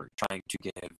her trying to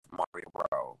give Mario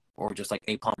Bro, or just like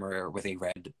a plumber with a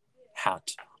red hat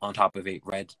on top of a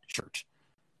red shirt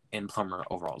in plumber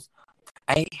overalls.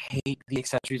 I hate the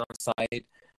accessories on the side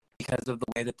because of the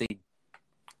way that they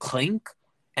clink,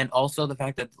 and also the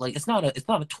fact that like it's not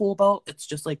a tool belt. It's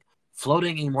just like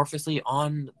floating amorphously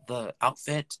on the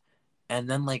outfit, and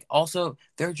then like also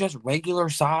they're just regular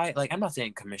size. Like, I'm not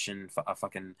saying commission a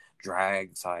fucking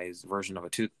drag size version of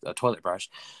a toilet brush,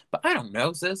 but I don't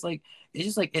know, sis. Like, it's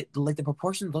just like the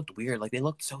proportions looked weird. Like, they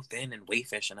looked so thin and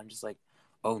waifish, and I'm just like,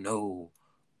 oh no,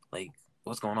 like,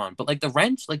 what's going on? But like the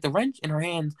wrench in her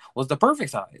hands was the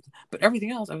perfect size, but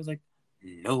everything else I was like,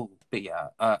 no. But yeah,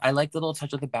 I like the little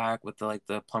touch at the back with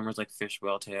the plumber's like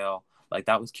fishwhale tail. Like,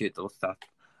 that was cute, little stuff.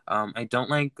 I don't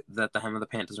like that the hem of the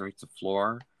pant doesn't reach the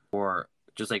floor, or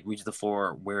just like reach the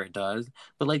floor where it does.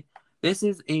 But like, this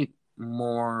is a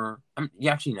more.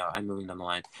 Yeah, actually, no. I'm moving down the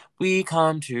line. We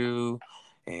come to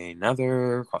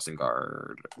another crossing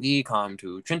guard. We come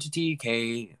to Trinity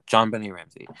K. John Benny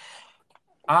Ramsey.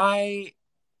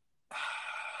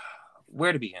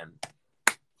 Where to begin?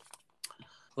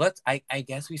 I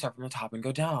guess we start from the top and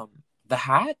go down. The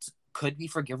hat could be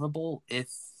forgivable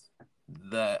if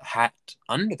the hat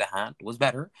under the hat was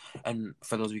better. And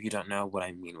for those of you who don't know what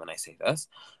I mean when I say this,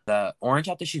 the orange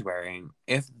hat that she's wearing,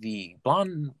 if the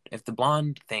blonde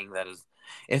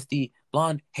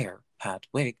hair hat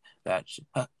wig wig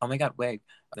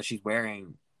that she's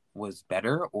wearing was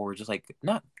better, or just like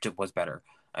not just was better.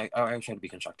 I try to be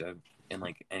constructive in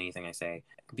like anything I say,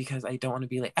 because I don't want to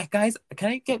be like, guys, can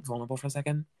I get vulnerable for a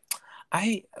second?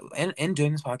 In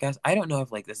doing this podcast, I don't know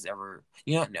if like this is ever,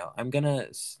 no, I'm gonna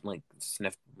like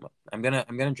sniff, I'm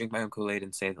gonna drink my own Kool-Aid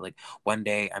and say that like one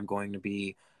day I'm going to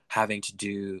be having to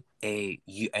do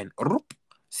an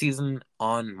season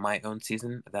on my own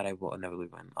season that I will inevitably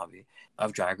win, obviously,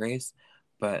 of Drag Race.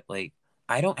 But like,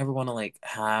 I don't ever want to like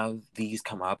have these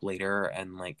come up later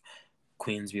and like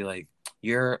queens be like,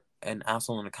 you're an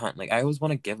asshole and a cunt. Like, I always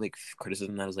want to give like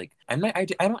criticism that is like, I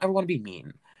don't ever want to be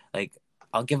mean. Like,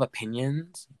 I'll give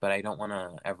opinions, but I don't want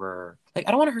to ever like,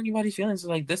 I don't want to hurt anybody's feelings.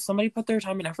 Like, this, somebody put their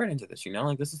time and effort into this,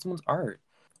 like this is someone's art.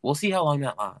 We'll see how long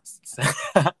that lasts.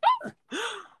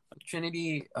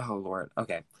 Trinity, oh Lord.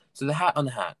 Okay, so the hat on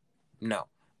the hat, no,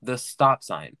 the stop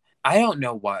sign. I don't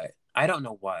know what.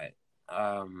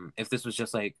 If this was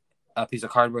just like a piece of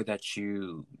cardboard that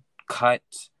you cut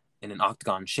in an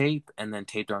octagon shape and then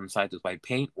taped on the sides with white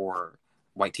paint or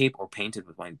white tape, or painted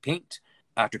with white paint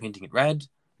after painting it red,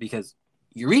 because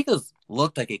Eureka's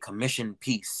looked like a commissioned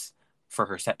piece for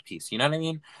her set piece. You know what I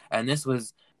mean? And this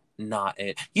was not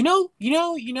it.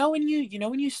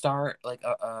 When you start like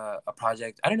a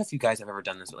project. I don't know if you guys have ever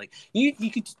done this, but like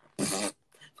you could.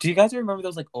 Do you guys remember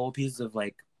those like old pieces of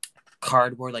like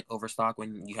cardboard like overstock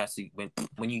when you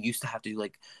used to have to do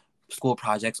like school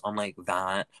projects on like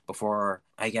that before,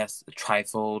 I guess,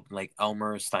 trifold like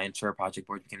Elmer Steinser project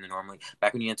board became the norm, like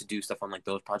back when you had to do stuff on like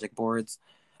those project boards.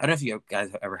 I don't know if you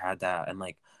guys have ever had that. And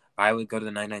like I would go to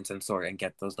the 99-cent store and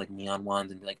get those like neon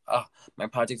ones and be like, oh, my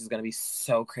project is gonna be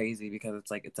so crazy because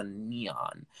it's a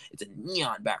neon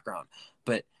background.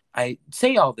 But I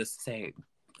say all this to say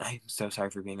I'm so sorry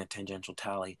for being a tangential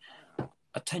tally.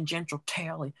 But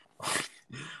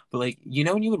like,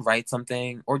 when you would write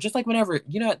something, or just like whenever,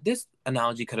 this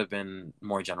analogy could have been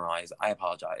more generalized. I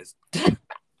apologize.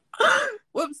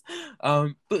 Whoops.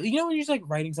 But when you're just like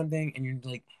writing something and you're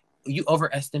like, you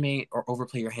overestimate or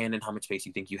overplay your hand in how much space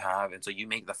you think you have, and so you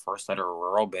make the first letter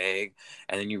real big,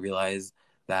 and then you realize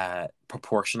that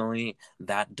proportionally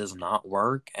that does not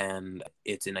work, and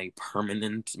it's in a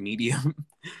permanent medium.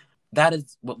 That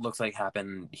is what looks like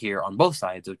happened here on both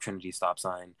sides of Trinity stop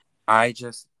sign.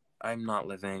 I'm not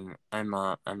living,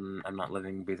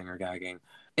 breathing, or gagging.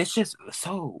 It's just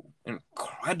so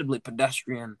incredibly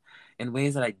pedestrian in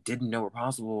ways that I didn't know were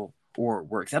possible or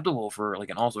were acceptable for like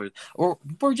an all stars, or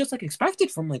were just like expected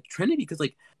from like Trinity. Because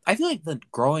like I feel like the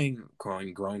growing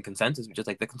consensus, which is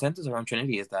like the consensus around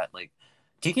Trinity, is that like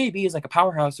TKB is like a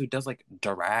powerhouse who does like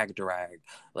drag.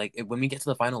 Like when we get to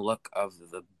the final look of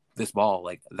this ball,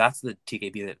 like that's the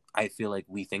TKB that I feel like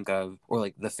we think of, or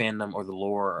like the fandom or the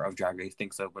lore of Drag Race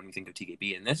thinks of when we think of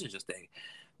TKB. And this is just a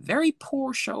very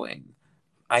poor showing,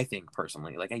 I think,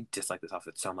 personally. Like, I dislike this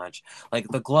outfit so much. Like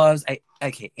the gloves,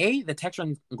 the texture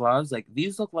on gloves, like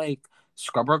these look like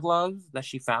scrubber gloves that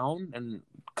she found and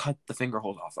cut the finger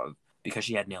holes off of because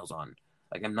she had nails on.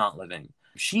 Like, I'm not living.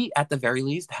 She, at the very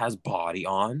least, has body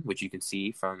on, which you can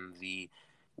see from the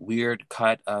weird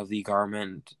cut of the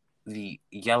garment, the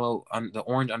yellow, the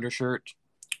orange undershirt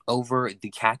over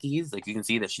the khakis. Like, you can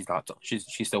see that she's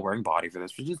still wearing body for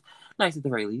this, which is nice at the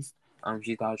very least.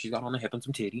 She's got on a hip and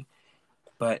some titty.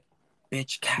 But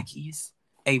bitch, khakis,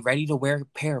 a ready to wear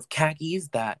pair of khakis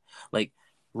that like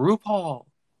RuPaul.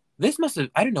 This must have,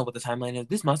 I don't know what the timeline is.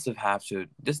 This must have had to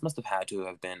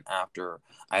have been after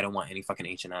I Don't Want Any Fucking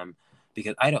H&M,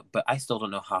 because I still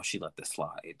don't know how she let this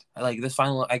slide. Like this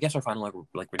final, I guess her final look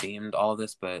like redeemed all of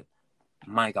this, but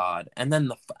my God. And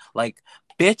then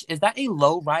bitch, is that a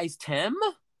low rise Tim?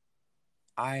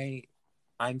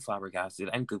 I'm flabbergasted.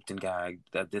 I'm gooped and gagged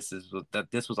that this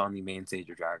was on the main stage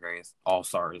of Drag Race All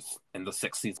Stars in the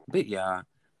 6th season. But yeah,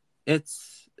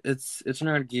 it's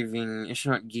not giving. It's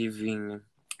not giving.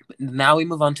 Now we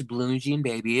move on to blue jean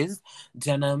babies,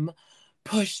 denim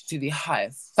pushed to the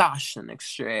highest fashion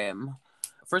extreme.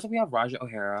 First up, we have Raja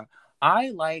O'Hara. I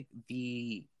like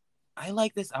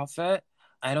this outfit.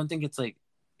 I don't think it's like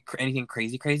anything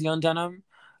crazy on denim.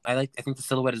 I think the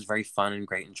silhouette is very fun and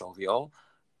great and jovial.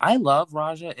 I love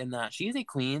Raja in that she's a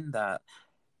queen that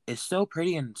is so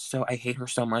pretty, and so I hate her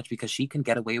so much because she can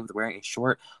get away with wearing a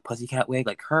short pussycat wig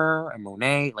like her and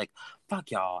Monet. Like,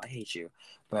 fuck y'all, I hate you.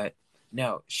 But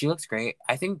no, she looks great.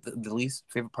 I think the least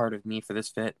favorite part of me for this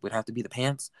fit would have to be the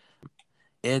pants.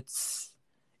 It's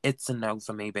a no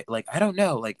for me, but like I don't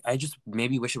know, like I just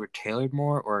maybe wish it were tailored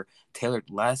more or tailored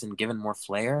less and given more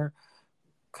flair,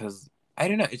 because I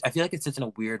don't know. I feel like it sits in a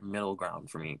weird middle ground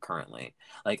for me currently.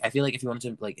 Like, I feel like if you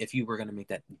wanted to, like, if you were gonna make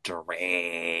that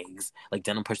drags, like,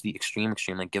 denim push the extreme,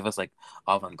 like, give us like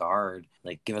avant-garde,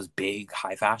 like, give us big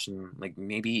high fashion, like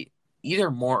maybe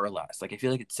either more or less. Like, I feel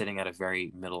like it's sitting at a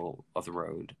very middle of the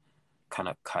road kind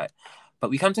of cut. But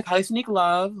we come to Kylie Sneak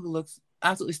Love, who looks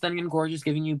absolutely stunning and gorgeous,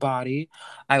 giving you body.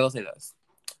 I will say this: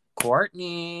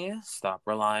 Courtney, stop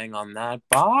relying on that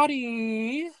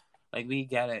body. Like, we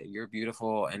get it. You're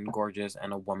beautiful and gorgeous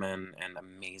and a woman and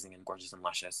amazing and gorgeous and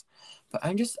luscious. But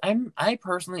I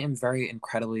personally am very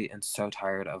incredibly and so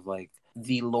tired of, like,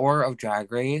 the lore of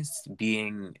Drag Race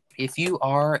being, if you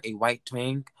are a white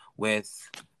twink with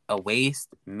a waist,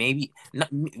 maybe, not,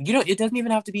 it doesn't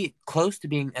even have to be close to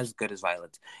being as good as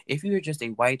Violet's. If you are just a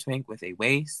white twink with a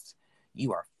waist,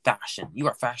 you are fashion. You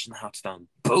are fashion hot stone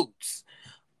boots.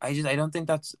 I don't think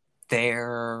that's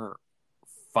fair,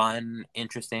 fun,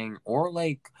 interesting, or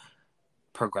like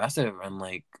progressive and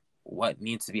like what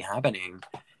needs to be happening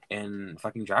in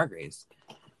fucking Drag Race.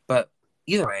 But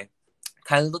either way,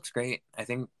 Kylie looks great. I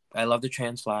think I love the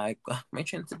trans flag. My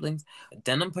trans siblings.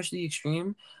 Denim push the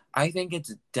extreme. I think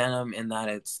it's denim in that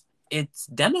it's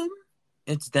denim.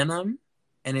 It's denim,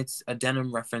 and it's a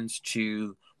denim reference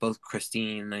to both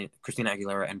Christina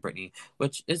Aguilera and Britney,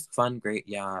 which is fun, great,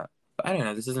 yeah. But I don't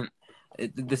know. This isn't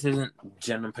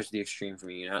denim push the extreme for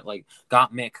me. You know, like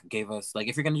Gottmik gave us, like,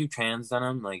 if you're gonna do trans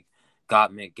denim, like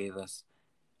Gottmik gave us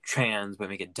trans but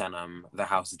make it denim, the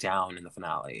house down in the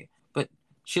finale. But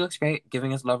she looks great,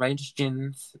 giving us Love Range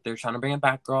jeans. They're trying to bring it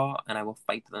back, girl, and I will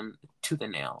fight them tooth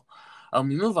and nail.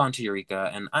 We move on to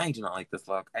Eureka, and I do not like this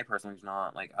look. I personally do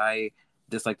not. Like, I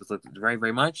dislike this look very,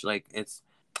 very much. Like, it's,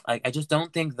 like, I just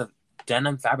don't think the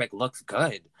denim fabric looks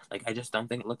good. Like, I just don't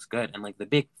think it looks good. And, like, the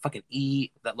big fucking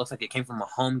E that looks like it came from a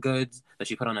Home Goods that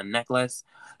she put on a necklace.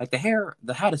 Like, the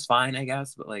hat is fine, I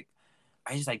guess, but, like,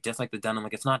 I just, like, dislike the denim.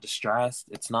 Like, it's not distressed.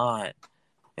 It's not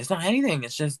anything.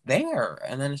 It's just there.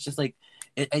 And then it's just, like,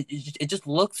 it just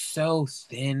looks so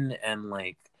thin, and,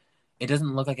 like, it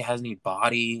doesn't look like it has any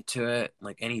body to it.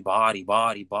 Like, any body.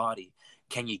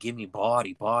 Can you give me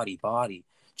body?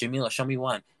 Jamila, show me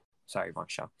one. Sorry, wrong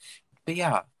show. But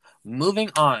yeah,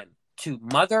 moving on to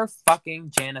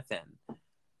motherfucking Jonathan.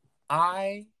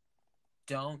 I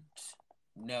don't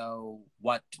know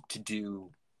what to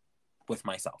do with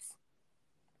myself.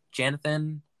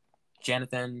 Jonathan,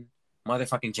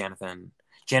 motherfucking Jonathan.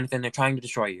 Jonathan, they're trying to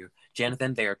destroy you.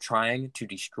 Jonathan, they are trying to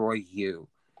destroy you.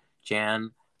 Jan,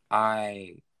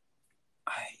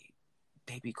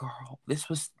 baby girl, this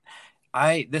was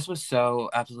so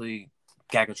absolutely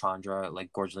Gagatron,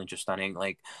 like, gorgeously just stunning.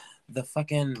 Like, the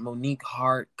fucking Monique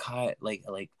Hart cut, like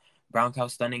brown cow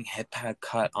stunning hip pad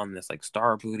cut on this, like,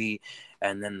 star booty,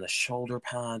 and then the shoulder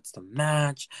pads to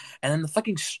match, and then the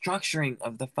fucking structuring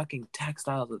of the fucking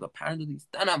textiles of the pattern of these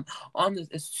denim on this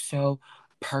is so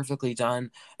perfectly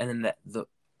done. And then the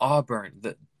auburn,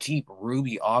 the deep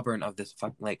ruby auburn of this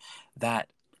fucking, like, that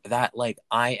like,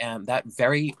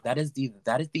 that is the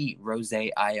rose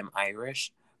I am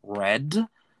Irish red,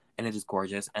 and it is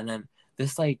gorgeous. And then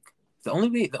this, like, the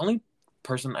only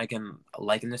person I can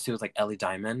liken this to is, like, Ellie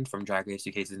Diamond from Drag Race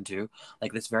UK Season 2.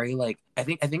 Like, this very, like, I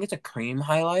think it's a cream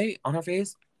highlight on her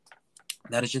face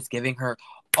that is just giving her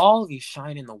all the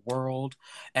shine in the world,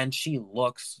 and she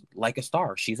looks like a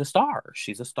star. She's a star.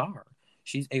 She's a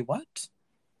what?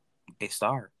 A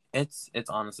star. It's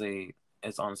honestly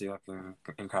fucking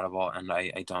incredible, and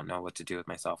I don't know what to do with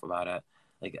myself about it.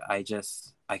 Like, I can't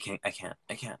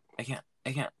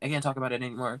talk about it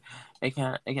anymore. I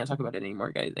can't talk about it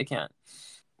anymore, guys. I can't.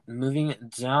 Moving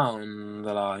down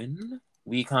the line,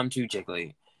 we come to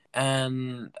Jiggly,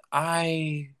 and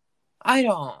I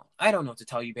don't know what to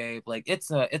tell you, babe. Like,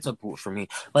 it's a boot for me.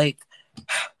 Like,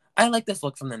 I like this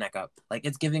look from the neck up. Like,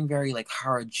 it's giving very, like,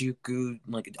 Harajuku,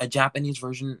 like a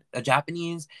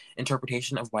Japanese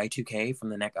interpretation of Y2K from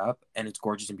the neck up, and it's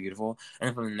gorgeous and beautiful. And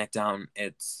then from the neck down,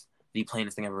 it's the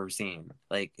plainest thing I've ever seen.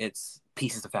 Like, it's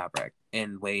pieces of fabric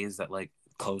in ways that, like,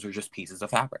 clothes are just pieces of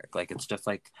fabric. Like, it's just,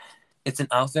 like, it's an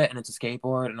outfit and it's a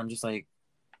skateboard, and I'm just like,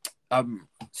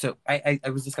 so I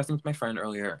was discussing with my friend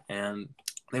earlier, and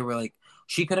they were like,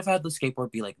 she could have had the skateboard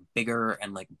be, like, bigger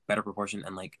and, like, better proportion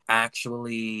and, like,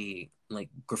 actually, like,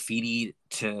 graffiti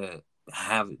to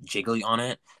have jiggly on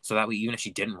it, so that way even if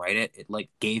she didn't write it, it like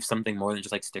gave something more than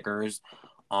just like stickers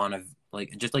on a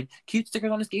like just like cute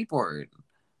stickers on a skateboard.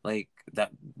 Like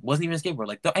that wasn't even a skateboard.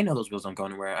 Like I know those wheels don't go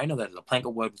anywhere. I know that it's a plank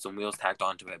of wood with some wheels tacked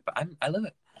onto it, but I love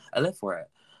it. I live for it.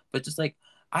 But just like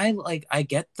I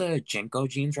get the Jenko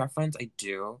jeans reference. I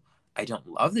do. I don't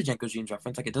love the Jenko jeans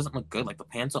reference. Like, it doesn't look good. Like, the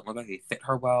pants don't look like they fit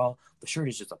her well. The shirt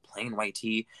is just a plain white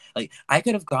tee. Like, she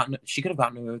could have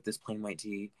gotten away with this plain white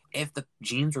tee if the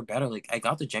jeans were better. Like, I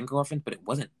got the Jenko reference, but it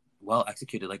wasn't well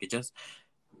executed. Like,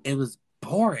 it was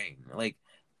boring. Like,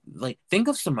 think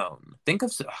of Simone. Oh,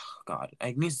 God.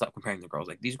 I need to stop comparing the girls.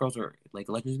 Like, these girls are, like,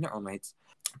 legends in their own rights.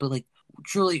 But, like,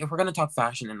 truly, if we're going to talk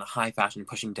fashion and the high fashion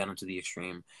pushing denim to the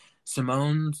extreme,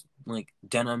 Simone's, like,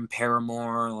 denim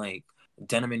Paramore, like,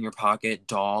 denim in your pocket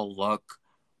doll look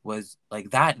was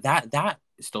like that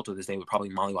still to this day would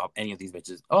probably mollywop any of these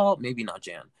bitches. Oh, maybe not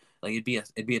Jan. Like, it'd be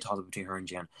a toss up between her and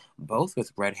Jan, both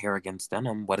with red hair against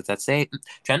denim. What does that say?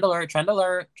 Trend alert, trend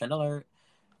alert, trend alert.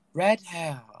 Red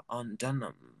hair on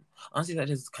denim. Honestly,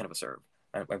 that is kind of a serve.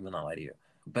 I will not lie to you,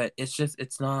 but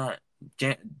it's not.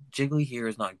 Jiggly here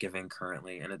is not giving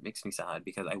currently, and it makes me sad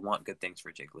because I want good things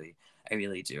for Jiggly. I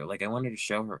really do. Like, I wanted to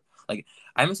show her. Like,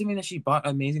 I'm assuming that she bought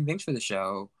amazing things for the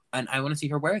show, and I want to see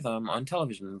her wear them on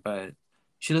television. But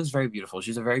she looks very beautiful.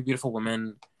 She's a very beautiful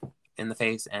woman in the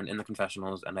face and in the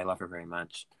confessionals, and I love her very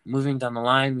much. Moving down the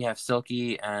line, we have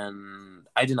Silky, and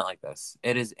I do not like this.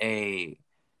 It is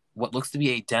what looks to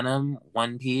be a denim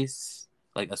one piece,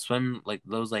 like like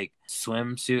those like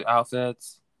swimsuit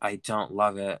outfits. I don't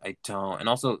love it. I don't. And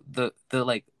also the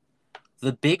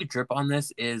big drip on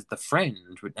this is the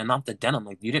fringe and not the denim.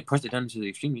 Like, you didn't push the denim to the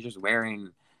extreme. You're just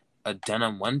wearing a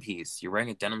denim one piece. You're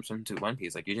wearing a denim swimsuit one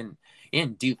piece. Like, you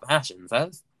didn't do fashion,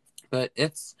 says. But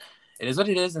it is what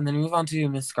it is. And then we move on to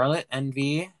Miss Scarlet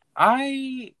Envy.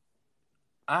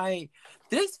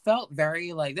 This felt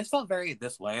very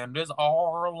this land is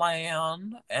our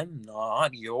land and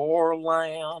not your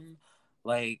land.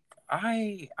 Like,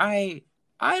 I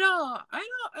don't know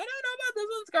about this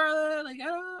one, Scarlett. Like, I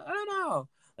don't know.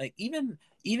 Like, even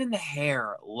the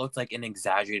hair looked like an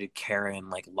exaggerated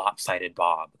Karen, like, lopsided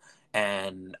bob.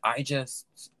 And I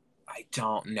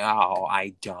don't know.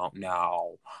 I don't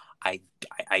know. I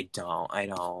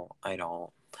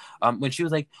don't. When she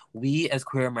was like, we as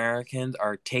queer Americans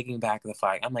are taking back the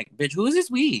flag. I'm like, bitch, who is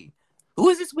this we? Who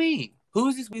is this we? Who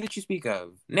is this we that you speak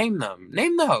of? Name them.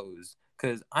 Name those.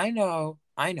 Because I know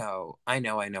that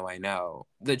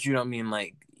you don't mean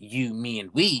like you, me,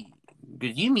 and we.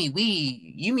 Because you mean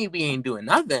we ain't doing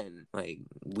nothing. Like,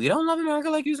 we don't love America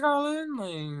like you, Scarlett.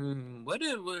 Like, what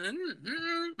it was.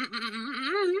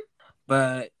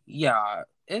 But yeah,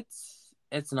 it's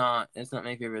not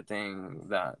my favorite thing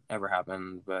that ever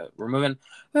happened. But we're moving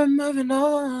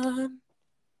on.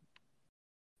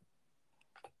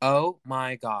 Oh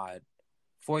my God.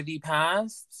 For the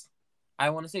past,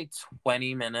 I want to say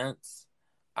 20 minutes,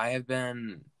 I have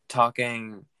been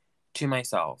talking to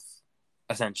myself,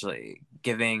 essentially,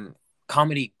 giving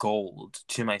comedy gold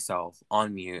to myself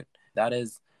on mute. That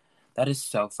is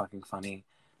so fucking funny.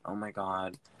 Oh my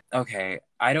God. Okay,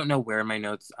 I don't know where my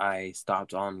notes I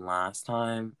stopped on last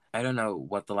time. I don't know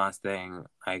what the last thing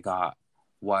I got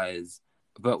was,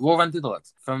 but we'll run through the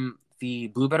looks. From the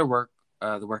Blue Better Work,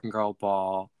 the Working Girl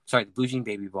ball, sorry, the Blue Jean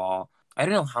Baby ball. I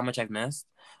don't know how much I've missed,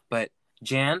 but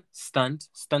Jan, stunt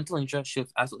Alicia, she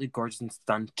looks absolutely gorgeous and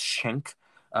stunned chink.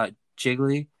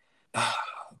 Jiggly,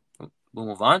 we'll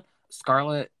move on.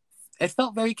 Scarlett, it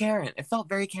felt very Karen. It felt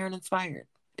very Karen inspired.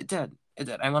 It did.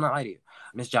 I will not lie to you.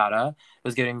 Miss Jada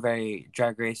was getting very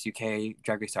Drag Race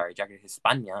Drag Race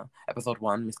Hispania, episode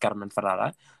 1, Miss Carmen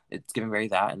Ferrara. It's giving very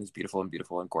that, and it's beautiful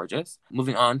and gorgeous.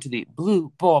 Moving on to the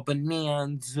Blue Ball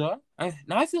Bonanza.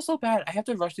 Now I feel so bad. I have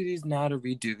to rush through these now to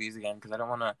redo these again because I don't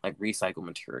want to like recycle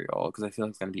material because I feel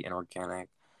like it's going to be inorganic.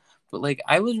 But like,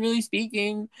 I was really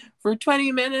speaking for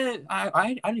 20 minutes.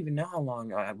 I don't even know how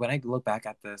long. When I look back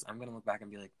at this, I'm going to look back and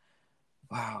be like,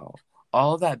 wow,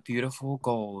 all that beautiful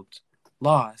gold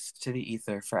lost to the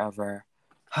ether forever.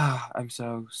 I'm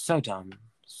so dumb.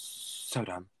 So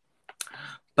dumb.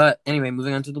 But anyway,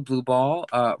 moving on to the blue ball,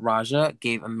 Raja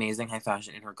gave amazing high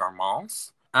fashion in her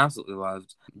garments. Absolutely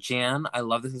loved. Jan, I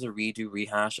love this as a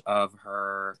rehash of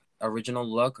her original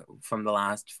look from the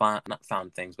last not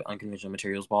found things, but unconventional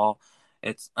materials ball.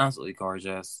 It's absolutely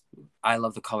gorgeous. I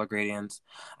love the color gradients.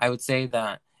 I would say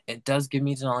that it does give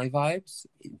me Denali vibes,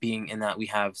 being in that we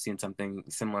have seen something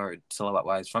similar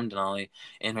silhouette-wise from Denali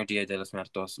in her Dia de los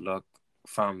Muertos look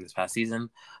from this past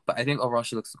season. But I think overall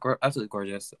she looks absolutely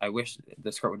gorgeous. I wish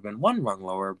the skirt would have been one rung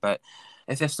lower, but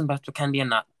if Sebastian can be a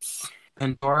nuts.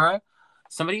 Pandora,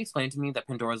 Somebody explained to me that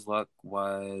Pandora's look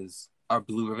was a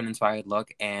Blue Ribbon inspired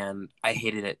look, and I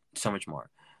hated it so much more.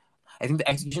 I think the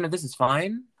execution of this is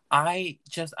fine. I'm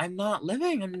not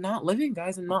living,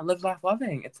 guys. I'm not live, laugh,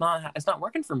 loving. It's not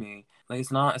working for me. Like,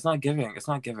 it's not giving.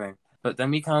 But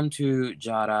then we come to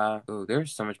Jada. Oh,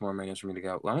 there's so much more minutes for me to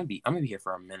go. Well, I'm gonna be here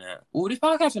for a minute. Oh, this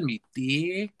podcast's gonna be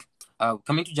thick.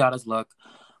 Coming to Jada's look,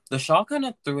 the shawl kind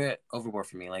of threw it overboard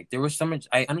for me. Like, there was so much.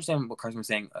 I understand what Carson was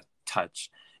saying, a touch,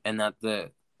 and that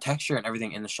the texture and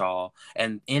everything in the shawl,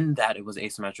 and in that it was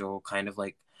asymmetrical, kind of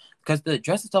like, because the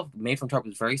dress itself made from tarp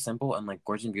was very simple and like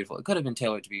gorgeous and beautiful. It could have been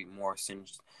tailored to be more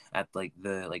singed at like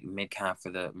the like mid calf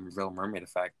for the real mermaid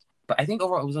effect. But I think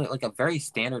overall it was like a very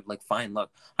standard, like, fine look.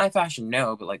 High fashion,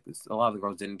 no, but like a lot of the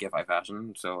girls didn't give high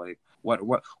fashion. So like, what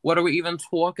are we even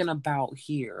talking about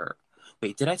here?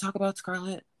 Wait, did I talk about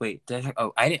Scarlett? Wait, did I talk?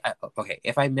 Oh, I didn't. Okay,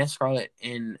 if I missed Scarlett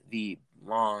in the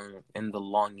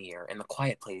long year, in the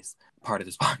quiet place part of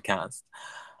this podcast,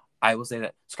 I will say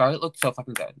that Scarlett looked so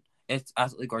fucking good. It's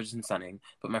absolutely gorgeous and stunning.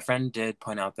 But my friend did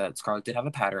point out that Scarlett did have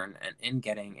a pattern, and in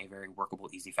getting a very workable,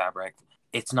 easy fabric,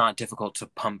 it's not difficult to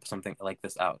pump something like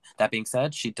this out. That being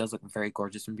said, she does look very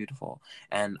gorgeous and beautiful.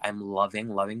 And I'm loving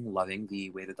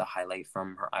the way that the highlight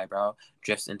from her eyebrow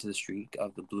drifts into the streak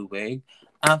of the blue wig.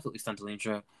 Absolutely stunning.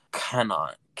 Alicia.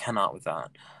 Cannot with that.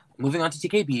 Moving on to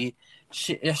TKB,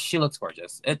 she looks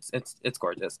gorgeous. It's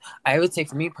gorgeous. I would say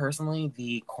for me personally,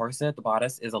 the corset, the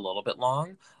bodice, is a little bit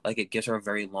long. Like, it gives her a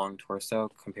very long torso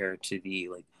compared to the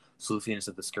like floofiness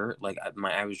of the skirt. Like,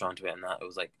 I was drawn to it, and that it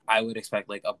was like, I would expect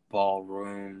like a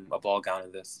ball gown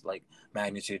of this like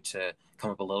magnitude to come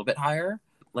up a little bit higher,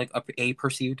 like a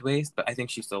perceived waist. But I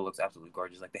think she still looks absolutely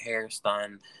gorgeous. Like, the hair,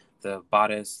 stun, the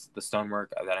bodice, the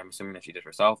stonework that I'm assuming that she did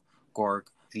herself, gorg.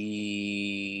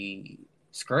 The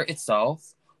skirt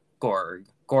itself,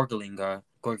 Gorgalinga,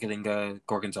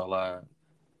 Gorgonzola,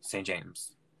 St.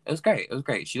 James. It was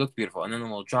great. She looked beautiful. And then the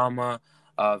little drama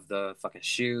of the fucking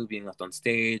shoe being left on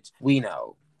stage. We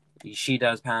know. She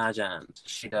does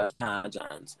pageants.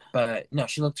 But no,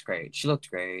 she looked great.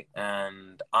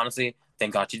 And honestly,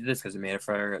 thank God she did this, because it made it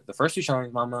for the first two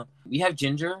showings, mama. We have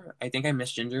Ginger. I think I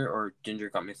missed Ginger, or Ginger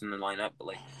got missed in the lineup. But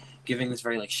like, giving this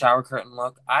very like shower curtain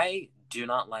look. I do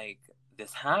not like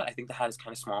this hat. I think the hat is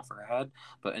kind of small for her head.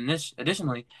 But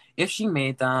additionally, if she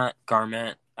made that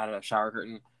garment out of a shower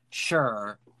curtain,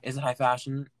 sure. Is it high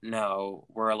fashion? No.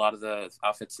 Were a lot of the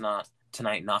outfits not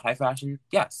high fashion?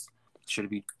 Yes. Should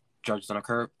it be judged on a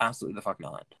curve? Absolutely the fuck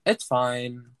not. It's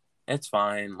fine.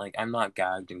 Like, I'm not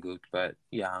gagged and gooped, but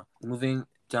yeah. Moving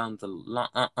down the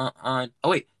line. Oh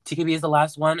wait, TKB is the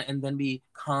last one, and then we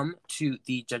come to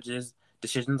the judges'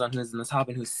 decisions on who's in the top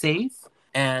and who's safe.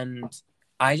 And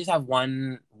I just have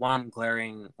one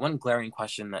glaring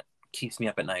question that keeps me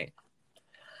up at night.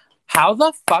 How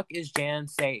the fuck is Jan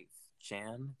safe?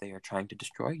 Jan, they are trying to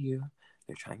destroy you.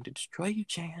 They're trying to destroy you,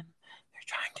 Jan. They're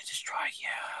trying to destroy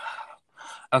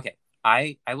you. Okay,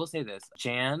 I will say this.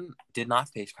 Jan did not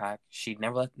face crack. She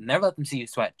never let them see you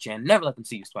sweat. Jan never let them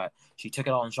see you sweat. She took it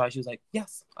all in stride. She was like,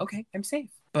 yes, okay, I'm safe.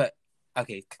 But,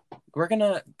 okay, we're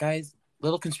gonna, guys,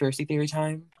 little conspiracy theory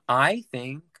time. I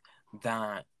think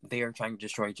that they are trying to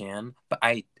destroy Jan, but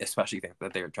I especially think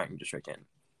that they are trying to destroy Jan.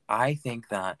 I think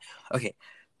that, okay,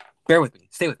 bear with me,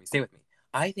 stay with me.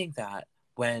 I think that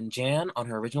when Jan on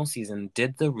her original season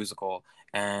did the Rusical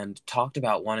and talked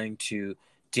about wanting to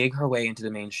dig her way into the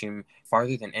mainstream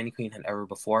farther than any queen had ever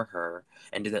before her,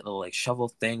 and did that little like shovel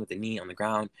thing with the knee on the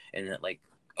ground and that like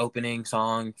opening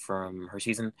song from her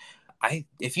season,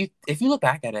 if you look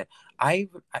back at it, I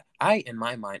in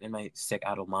my mind, in my sick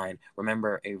adult mind,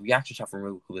 remember a reaction shot from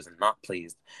Ru who was not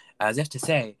pleased, as if to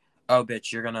say, "Oh,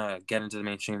 bitch, you're gonna get into the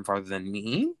mainstream farther than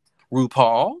me,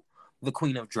 RuPaul, the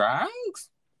queen of drags.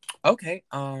 Okay,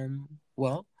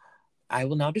 well, I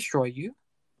will now destroy you,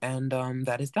 and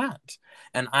that is that."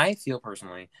 And I feel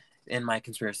personally, in my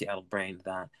conspiracy adult brain,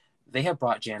 that they have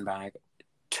brought Jan back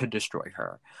to destroy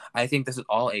her. I think this is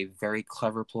all a very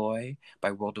clever ploy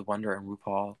by World of Wonder and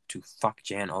RuPaul to fuck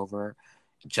Jan over,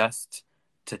 just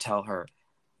to tell her,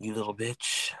 you little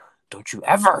bitch, don't you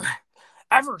ever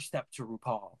step to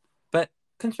RuPaul. But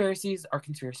conspiracies are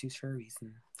conspiracies for a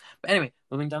reason. But anyway,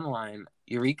 moving down the line,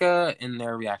 Eureka, in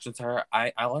their reaction to her,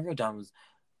 I love her dumbs.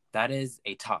 That is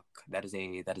a tuck. That is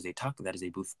a tuck. That is a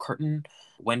booth curtain.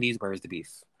 Wendy's, where is the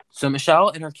beef? So Michelle,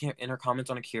 in her comments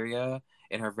on Akira,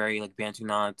 in her very like Bantu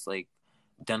knots, like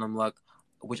denim look,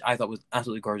 which I thought was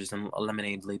absolutely gorgeous and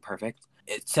lemonade-ly perfect.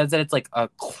 It says that it's like a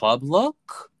club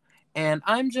look, and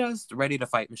I'm just ready to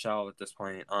fight Michelle at this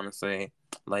point, honestly.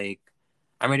 Like,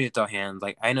 I'm ready to throw hands.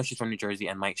 Like, I know she's from New Jersey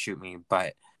and might shoot me,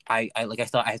 but I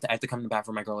have to come back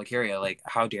for my girl Akira. Like,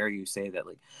 how dare you say that?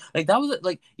 Like that was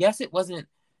like, yes, it wasn't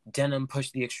denim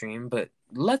push the extreme, but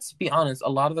let's be honest, a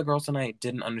lot of the girls tonight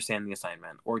didn't understand the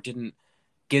assignment or didn't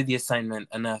give the assignment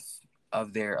enough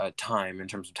of their time in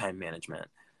terms of time management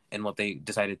and what they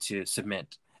decided to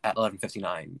submit at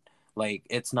 11:59. Like,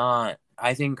 it's not.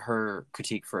 I think her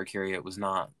critique for Akira was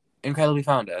not incredibly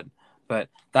founded, but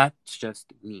that's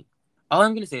just me. All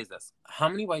I'm gonna say is this: how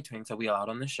many white twinks have we allowed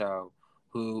on the show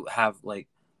who have like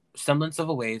semblance of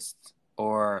a waist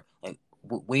or like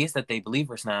waist that they believe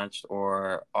were snatched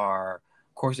or are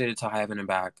corseted to heaven and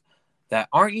back that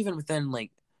aren't even within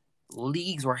like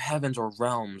leagues or heavens or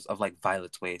realms of like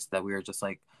Violet's waist, that we were just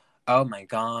like, oh my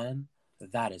god,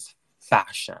 that is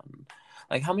fashion.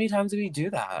 Like, how many times do we do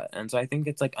that? And so I think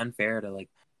it's like unfair to like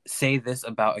say this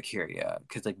about Akira,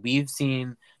 because like we've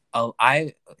seen,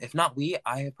 I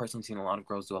have personally seen a lot of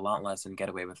girls do a lot less and get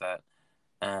away with it,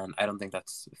 and I don't think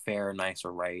that's fair, nice,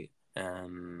 or right,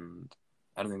 and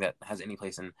I don't think that has any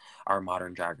place in our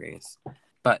modern drag race.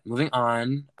 But moving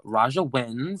on, Raja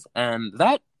wins, and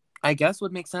that, I guess,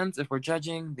 would make sense if we're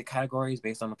judging the categories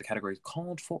based on what the categories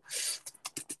called for.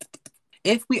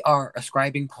 If we are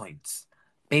ascribing points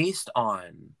based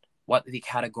on what the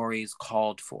categories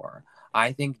called for,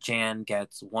 I think Jan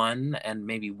gets 1 and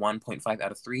maybe 1.5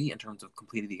 out of 3 in terms of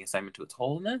completing the assignment to its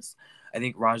wholeness. I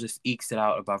think Raja ekes it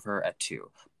out above her at 2.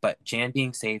 But Jan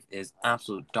being safe is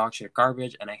absolute dog shit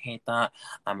garbage, and I hate that.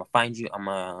 I'm gonna find you. I'm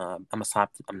gonna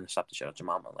slap the shit out your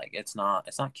mama. Like, it's not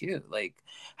cute. Like,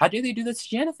 how dare they do this to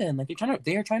Jonathan? Like,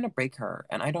 they are trying to break her,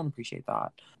 and I don't appreciate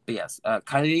that. But yes,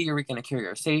 Kylie, Eureka, and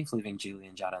Akira are safe, leaving Julie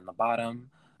and Jada in the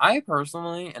bottom. I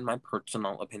personally, in my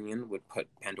personal opinion, would put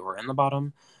Pandora in the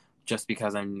bottom, just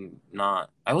because I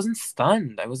wasn't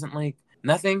stunned. I wasn't like,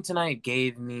 nothing tonight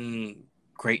gave me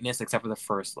greatness except for the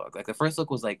first look. Like, the first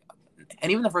look was like,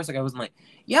 and even the first look, I wasn't like,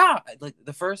 yeah, like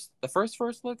the first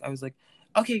look, I was like,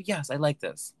 okay, yes, I like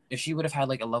this. If she would have had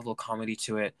like a level of comedy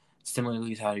to it,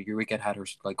 similarly to how Eureka had her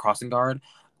like crossing guard,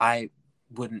 I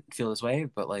wouldn't feel this way,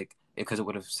 but like, because it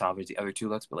would have salvaged the other 2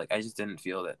 looks, but like, I just didn't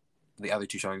feel that the other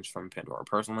 2 showings from Pandora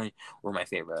personally were my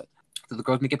favorite. So the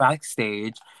girls make it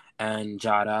backstage, and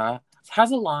Jada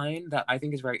has a line that I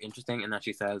think is very interesting, in that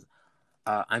she says,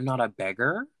 I'm not a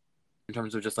beggar, in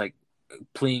terms of just like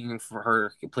pleading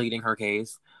her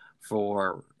case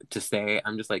to stay.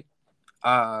 I'm just like,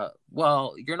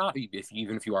 well, you're not,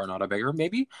 even if you are not a beggar,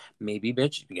 maybe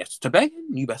bitch gets to begging.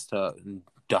 You best to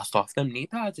dust off them knee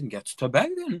pads and gets to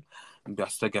begging.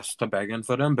 Gets to begging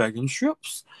for them begging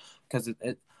strips. Because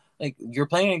it like, you're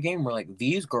playing a game where like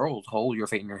these girls hold your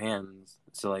fate in your hands.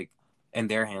 So like, in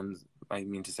their hands, I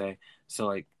mean to say. So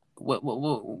like, what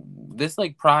this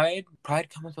like pride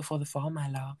comes before the fall, my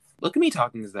love. Look at me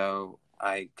talking as though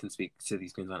I can speak to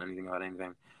these queens on anything about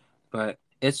anything. But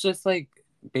it's just like,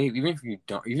 babe, even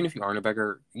if you aren't a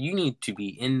beggar, you need to be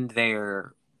in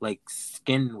their like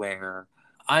skin wear.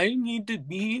 I need to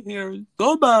be here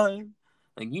so bad.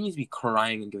 Like, you need to be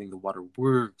crying and giving the water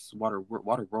works. Water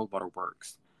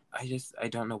works. I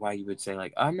don't know why you would say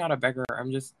like, I'm not a beggar.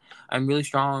 I'm really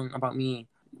strong about me.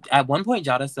 At one point,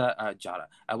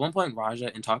 At one point,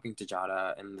 Raja, in talking to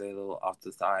Jada and the little off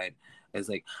the side, is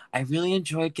like, I really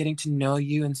enjoyed getting to know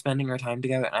you and spending our time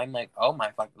together. And I'm like, oh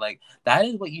my fuck, like, that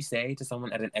is what you say to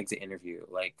someone at an exit interview.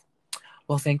 Like,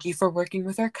 well, thank you for working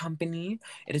with our company.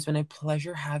 It has been a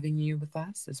pleasure having you with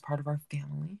us as part of our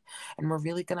family. And we're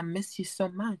really going to miss you so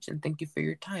much. And thank you for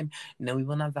your time. No, we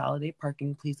will not validate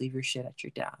parking. Please leave your shit at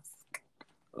your desk.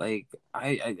 Like,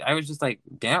 I was just like,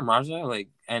 damn, Raja. Like,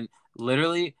 and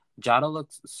literally, Jada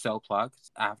looks so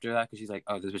plucked after that, because she's like,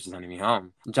 oh, this bitch is sending me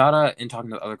home. Jada, in talking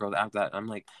to other girls after that, I'm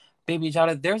like, baby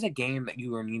Jada, there's a game that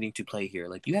you are needing to play here.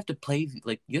 Like, you have to play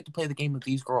the game with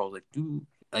these girls.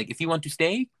 Like, if you want to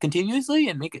stay continuously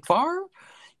and make it far,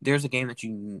 there's a game that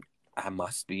you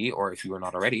must be, or if you are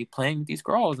not already, playing with these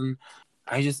girls. And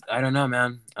I don't know,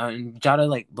 man. And Jada,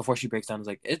 like, before she breaks down, is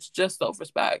like, it's just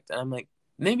self-respect. And I'm like,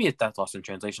 maybe that's lost in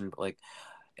translation, but like,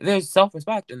 there's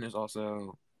self-respect and there's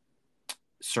also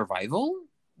survival.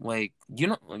 Like,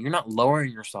 you're not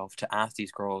lowering yourself to ask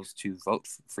these girls to vote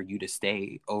for you to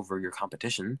stay over your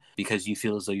competition because you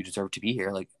feel as though you deserve to be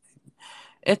here. Like,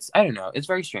 I don't know. It's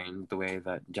very strange the way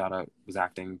that Jada was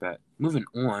acting. But moving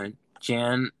on,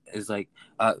 Jan is like,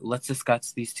 let's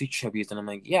discuss these 2 tributes. And I'm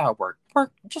like, yeah,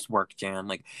 just work, Jan.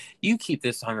 Like, you keep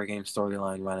this Hunger Games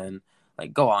storyline running.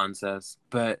 Like, go on, sis.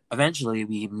 But eventually,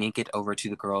 we make it over to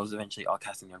the girls, eventually all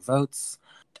casting their votes.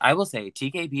 I will say,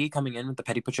 TKB coming in with the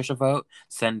Petty Patricia vote,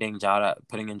 putting in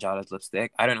Jada's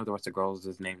lipstick. I don't know the rest of the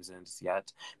girls' names in just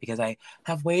yet, because I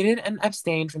have waited and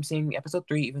abstained from seeing episode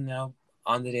 3, even though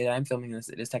on the day that I'm filming this,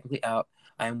 it is technically out.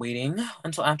 I'm waiting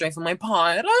until after I film my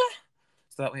pod,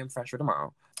 so that way I'm fresh for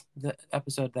tomorrow. The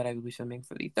episode that I will be filming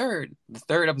for the third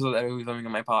episode that I will be filming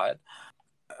on my pod.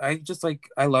 I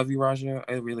love you, Raja.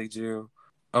 I really do.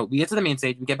 Oh, we get to the main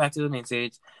stage. We get back to the main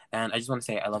stage, and I just want to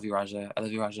say I love you, Raja. I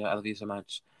love you, Raja. I love you so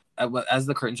much. As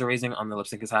the curtains are raising on the lip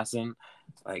sync assassin,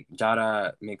 like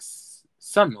Jada makes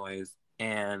some noise,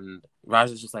 and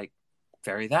Raja's just like,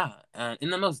 "Very that," and in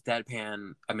the most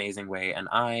deadpan, amazing way, and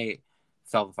I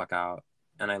fell the fuck out,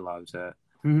 and I loved it.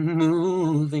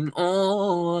 Moving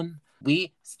on,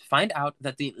 we find out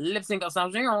that the lip sync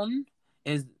assassin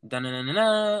is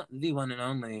the one and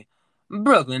only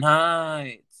Brooklyn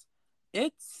Heights.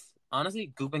 It's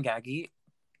honestly goop and gaggy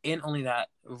in only that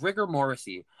rigor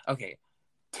morrissey. Okay,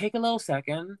 take a little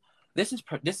second. This is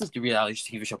the reality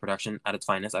TV show production at its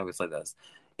finest. I always say this,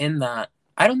 in that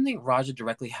I don't think Raja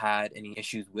directly had any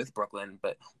issues with Brooklyn,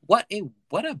 but what a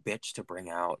bitch to bring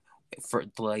out. For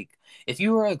like, if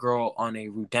you were a girl on a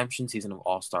redemption season of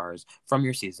All Stars from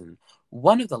your season,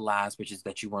 one of the last bitches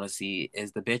that you want to see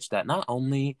is the bitch that not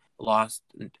only lost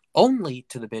only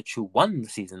to the bitch who won the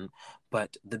season,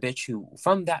 but the bitch who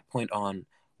from that point on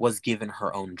was given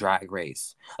her own drag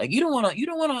race. Like, you don't want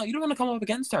to come up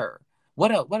against her.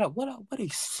 What a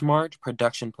smart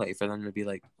production play for them to be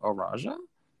like, oh, Raja,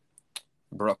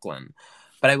 Brooklyn.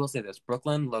 But I will say this,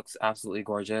 Brooklyn looks absolutely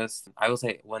gorgeous. I will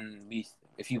say,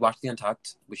 if you watch the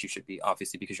Untucked, which you should be,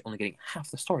 obviously, because you're only getting half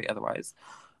the story otherwise.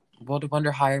 World of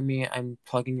Wonder, hire me. I'm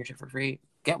plugging your shit for free.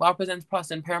 Get Wow Presents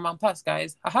Plus and Paramount Plus,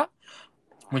 guys. Haha.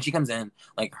 When she comes in,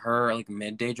 like, her, like,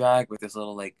 midday drag with this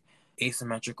little, like,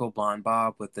 asymmetrical blonde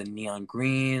bob with the neon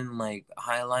green, like,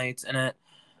 highlights in it.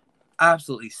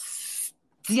 Absolutely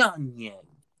stunning.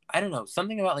 I don't know,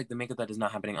 something about like the makeup that is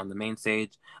not happening on the main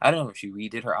stage. I don't know if she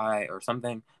redid her eye or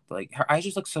something, but like her eyes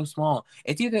just look so small.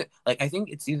 It's either like, I think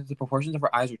it's either the proportions of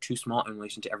her eyes are too small in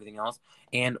relation to everything else,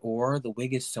 and or the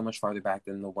wig is so much farther back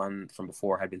than the one from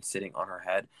before had been sitting on her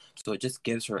head. So it just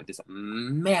gives her this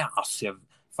massive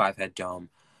 5-head dome.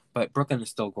 But Brooklyn is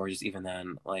still gorgeous even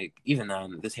then. Like, even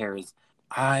then, this hair is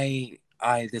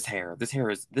this hair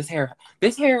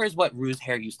is what Rue's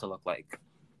hair used to look like.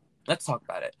 Let's talk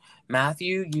about it.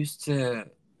 Matthew used to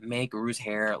make Rue's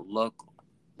hair look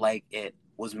like it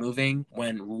was moving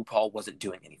when RuPaul wasn't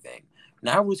doing anything.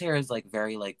 Now Rue's hair is like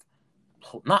very like,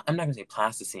 I'm not gonna say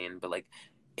plasticine, but like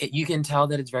you can tell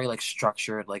that it's very like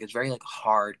structured, like it's very like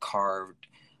hard carved,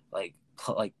 like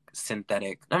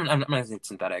synthetic. I'm not gonna say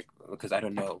synthetic because I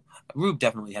don't know. Ru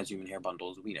definitely has human hair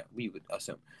bundles. We would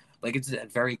assume, like, it's a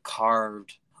very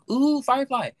carved. Ooh,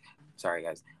 Firefly. Sorry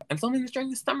guys, I'm filming this during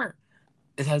the summer.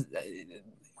 It has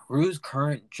Rue's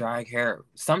current drag hair.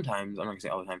 Sometimes, I'm not gonna say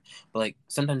all the time, but like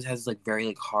sometimes it has like very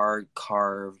like hard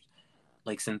carved,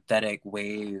 like synthetic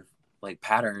wave like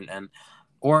pattern, and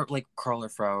or like curl or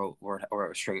fro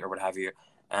or straight or what have you.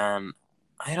 And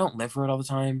I don't live for it all the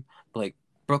time, but like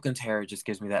Brooklyn's hair just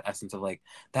gives me that essence of like,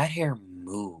 that hair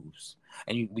moves,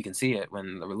 and we can see it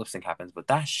when the lip sync happens, but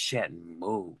that shit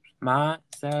moves. My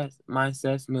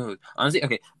sis moves. Honestly,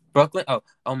 okay, Brooklyn.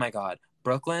 Oh my God.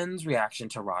 Brooklyn's reaction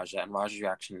to Raja and Raja's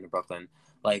reaction to Brooklyn,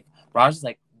 like Raja's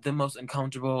like the most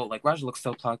uncomfortable. Like, Raja looks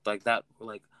so plucked, like that,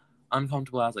 like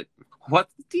uncomfortable. I was like,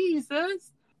 "What's the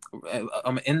Jesus?"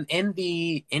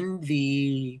 In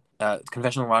the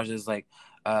confessional, Raja's like,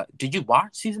 "Did you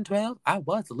watch season 12? I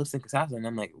was the lip sync assassin." And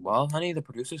I'm like, "Well, honey, the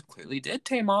producers clearly did,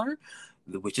 Tamar,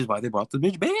 which is why they brought the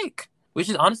bitch back." Which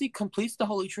is honestly completes the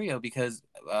holy trio because,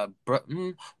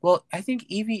 well, I think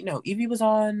Evie was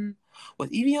on.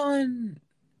 Was Evie on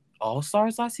All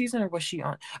Stars last season, or was she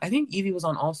on? I think Evie was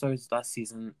on All Stars last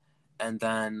season, and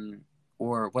then,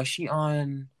 or was she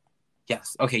on?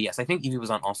 Yes. Okay. Yes, I think Evie was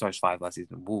on All Stars 5 last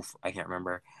season. Woof. I can't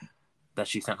remember that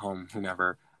she sent home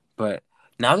whomever, but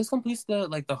now this completes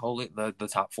the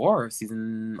top 4 of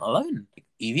season 11.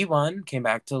 Evie won, came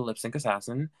back to Lip Sync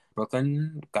Assassin.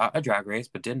 Brooklyn got a drag race,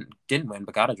 but didn't win,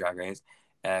 but got a drag race.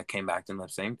 Came back to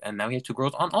lip sync, and now we have 2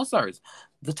 girls on All Stars.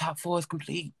 The top 4 is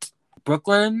complete.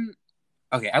 Brooklyn.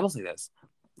 Okay, I will say this.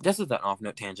 Just as an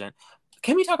off-note tangent,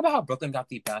 can we talk about how Brooklyn got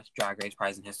the best drag race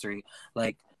prize in history?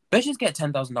 Like, bitches get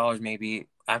 $10,000 maybe,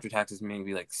 after taxes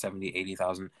maybe like 70,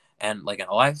 80,000, and like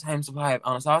a lifetime supply of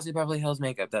Anastasia Beverly Hills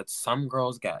makeup that some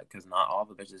girls get, because not all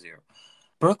the bitches do.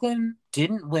 Brooklyn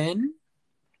didn't win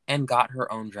and got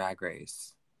her own drag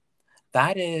race.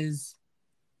 That is,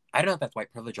 I don't know if that's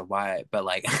white privilege or what, but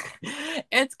like,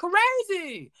 it's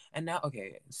crazy. And now,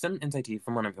 okay, some insight tea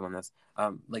from when I'm filming this.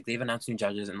 Like, they've announced new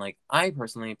judges, and like, I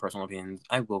personally, personal opinions,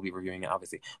 I will be reviewing it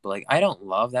obviously, but like, I don't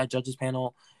love that judges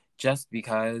panel, just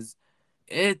because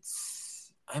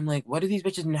it's, I'm like, what do these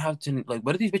bitches have to like?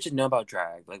 What do these bitches know about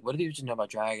drag? Like, what do these bitches know about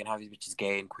drag and how are these bitches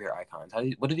gay and queer icons?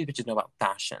 What do these bitches know about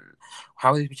fashion?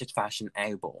 How are these bitches fashion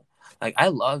able? Like, I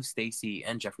love Stacey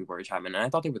and Jeffrey Ward Chapman, and I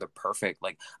thought they were the perfect.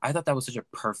 Like, I thought that was such a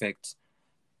perfect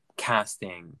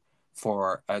casting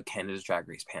for a Canada's Drag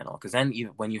Race panel. Because then,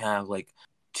 even when you have like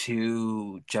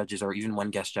two judges or even one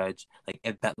guest judge, like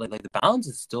like the balance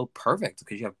is still perfect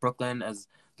because you have Brooklyn as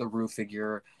the Rue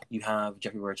figure, you have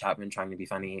Jeffrey Ward Chapman trying to be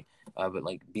funny, but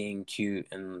like being cute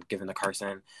and giving the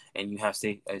Carson, and you have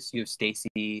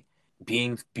Stacey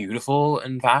being beautiful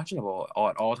and fashionable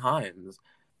at all times.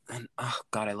 And oh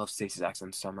god, I love Stacey's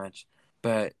accent so much.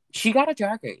 But she got a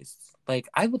drag race. Like,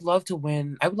 I would love to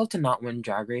win. I would love to not win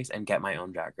drag race and get my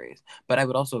own drag race. But I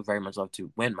would also very much love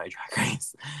to win my drag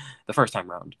race the first time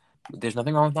round. There's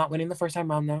nothing wrong with not winning the first time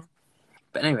round, though.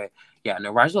 But anyway, yeah,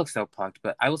 no, Raja looks so plucked.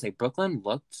 But I will say Brooklyn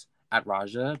looked at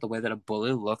Raja the way that a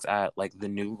bully looks at, like, the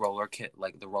new roller kit,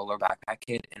 like, the roller backpack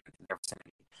kid in their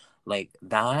vicinity. Like,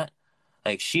 that,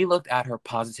 like, she looked at her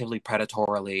positively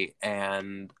predatorily,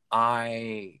 and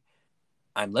I'm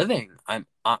living. I'm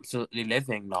absolutely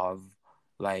living, love.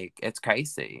 Like, it's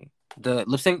crazy. The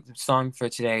lip sync song for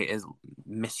today is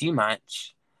Miss You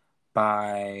Much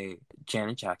by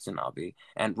Janet Jackson, Albie.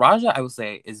 And Raja, I will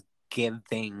say, is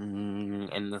giving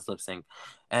in this lip sync.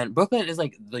 And Brooklyn is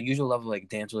like the usual level of like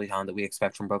dance really talent that we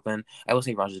expect from Brooklyn. I will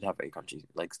say Raja did have very crunchy,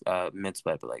 like mid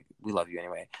split, but like we love you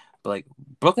anyway. But like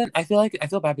Brooklyn, I feel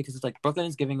bad because it's like Brooklyn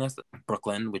is giving us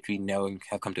Brooklyn, which we know and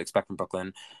have come to expect from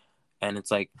Brooklyn. And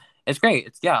it's like, it's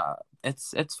great.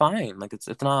 It's fine. Like it's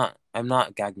not, I'm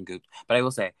not gagging goop. But I will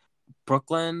say,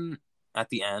 Brooklyn at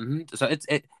the end, so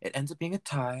it ends up being a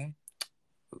tie.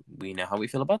 We know how we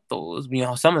feel about those. We know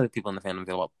how some of the people in the fandom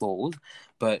feel about those.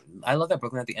 But I love that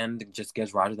Brooklyn at the end just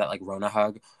gives Roger that like Rona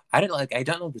hug. I don't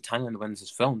know the timeline of when this is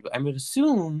filmed, but I would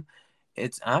assume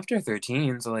it's after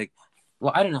 13. So like,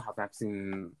 well, I don't know how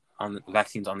vaccines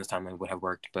on this timeline would have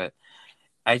worked, but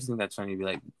I just think that's funny to be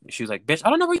like, she was like, bitch, I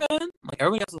don't know where you've been. Like,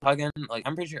 everybody else is hugging. Like,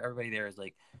 I'm pretty sure everybody there is,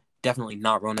 like, definitely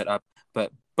not rolling it up.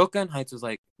 But Brooklyn Heights was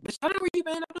like, bitch, I don't know where you've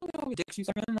been. I don't know what dick she's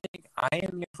sucking. Like, I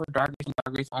am here for Drag Race and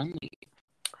Drag Race only.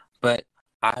 But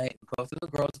both of the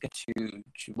girls get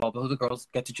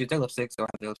to choose their lipsticks or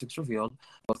have their lipsticks revealed.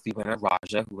 Both the winner,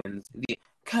 Raja, who wins the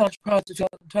cash prize of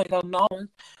 $20,000.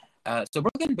 So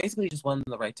Brooklyn basically just won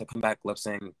the right to come back, lip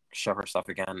sync, show her stuff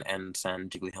again, and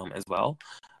send Jiggly home as well.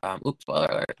 Oops, spoiler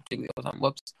alert, Jiggly was on.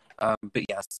 Whoops. But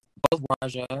yes, both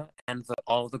Raja and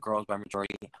all of the girls by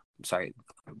majority. Sorry,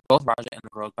 both Raja and the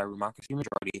girls by democracy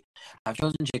majority have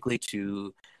chosen Jiggly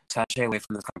to sashay away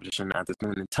from this competition at this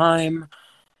moment in time,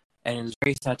 and it is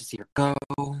very sad to see her go.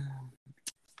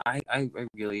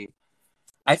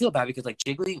 I feel bad because like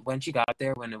Jiggly, when she got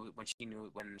there, when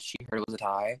she heard it was a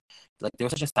tie, like there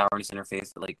was such a sourness in her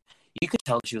face that like you could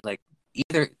tell she was like,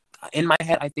 either in my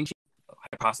head I think she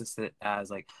processed it as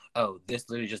like, oh, this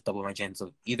literally just doubled my chance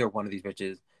of either one of these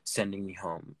bitches sending me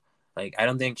home. Like I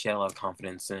don't think she had a lot of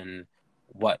confidence in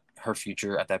what her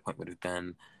future at that point would have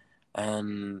been,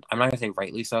 and I'm not gonna say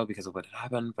rightly so because of what had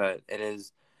happened, but it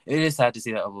is sad to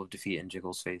see that level of defeat in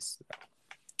Jiggle's face.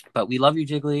 But we love you,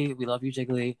 Jiggly. We love you,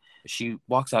 Jiggly. She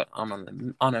walks out on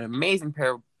an amazing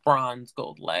pair of bronze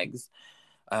gold legs,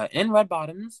 in red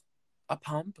bottoms, a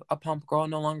pump girl,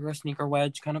 no longer a sneaker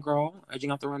wedge kind of girl,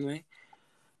 edging off the runway.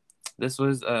 This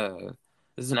is an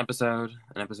episode.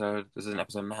 This is an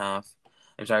episode and a half.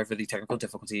 I'm sorry for the technical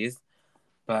difficulties,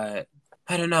 but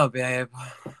I don't know, babe.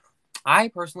 I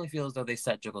personally feel as though they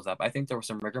set Jiggles up. I think there was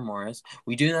some rigor mortis.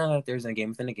 We do know that there's a game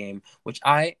within a game, which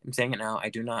I am saying it now.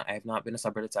 I have not been a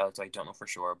subreddit out, so I don't know for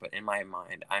sure. But in my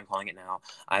mind, I'm calling it now.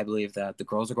 I believe that the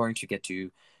girls are going to get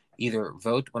to either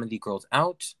vote one of the girls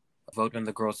out, vote one of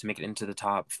the girls to make it into the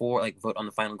top 4, like vote on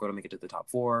the final girl to make it to the top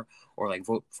 4, or like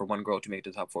vote for one girl to make it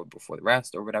to the top 4 before the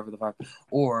rest, or whatever the fuck,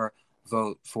 or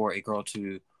vote for a girl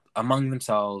to, among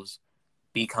themselves,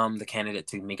 become the candidate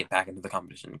to make it back into the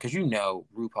competition. Because you know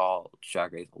RuPaul's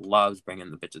Drag Race loves bringing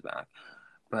the bitches back.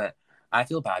 But I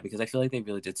feel bad because I feel like they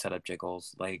really did set up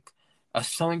Jiggles. Like, a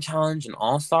sewing challenge and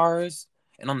All-Stars,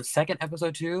 and on the second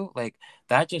episode too, like,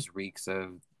 that just reeks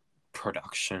of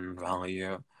production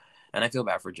value. And I feel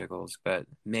bad for Jiggles, but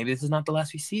maybe this is not the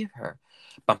last we see of her.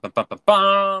 Bum, bum, bum, bum,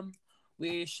 bum.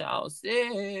 We shall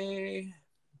see.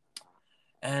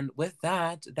 And with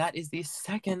that, that is the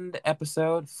second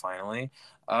episode, finally,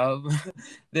 of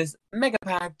this mega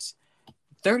packed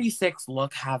 36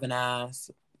 look having ass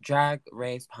Drag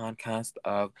Race podcast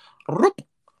of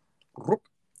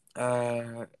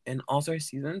in All-Star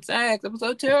Season 6,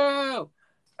 Episode 2.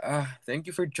 Thank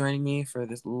you for joining me for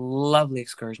this lovely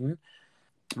excursion.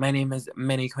 My name is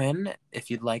Mannie Quinn. If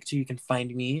you'd like to, you can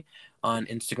find me on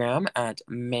Instagram at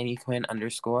Mannie Quinn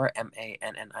 _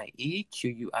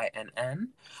 MANNIEQUINN,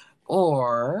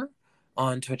 or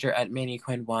on Twitter at Mannie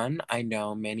Quinn1. I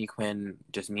know Mannie Quinn,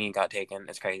 just me, got taken.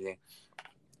 It's crazy.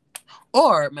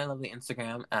 Or my lovely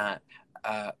Instagram at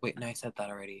wait, no, I said that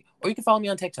already. Or you can follow me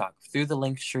on TikTok through the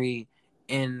link tree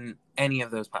in any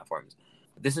of those platforms.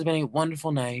 This has been a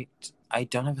wonderful night. I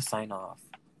don't have a sign off,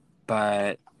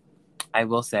 but I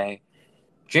will say,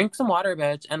 drink some water,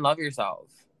 bitch, and love yourself.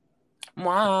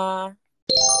 Mwah.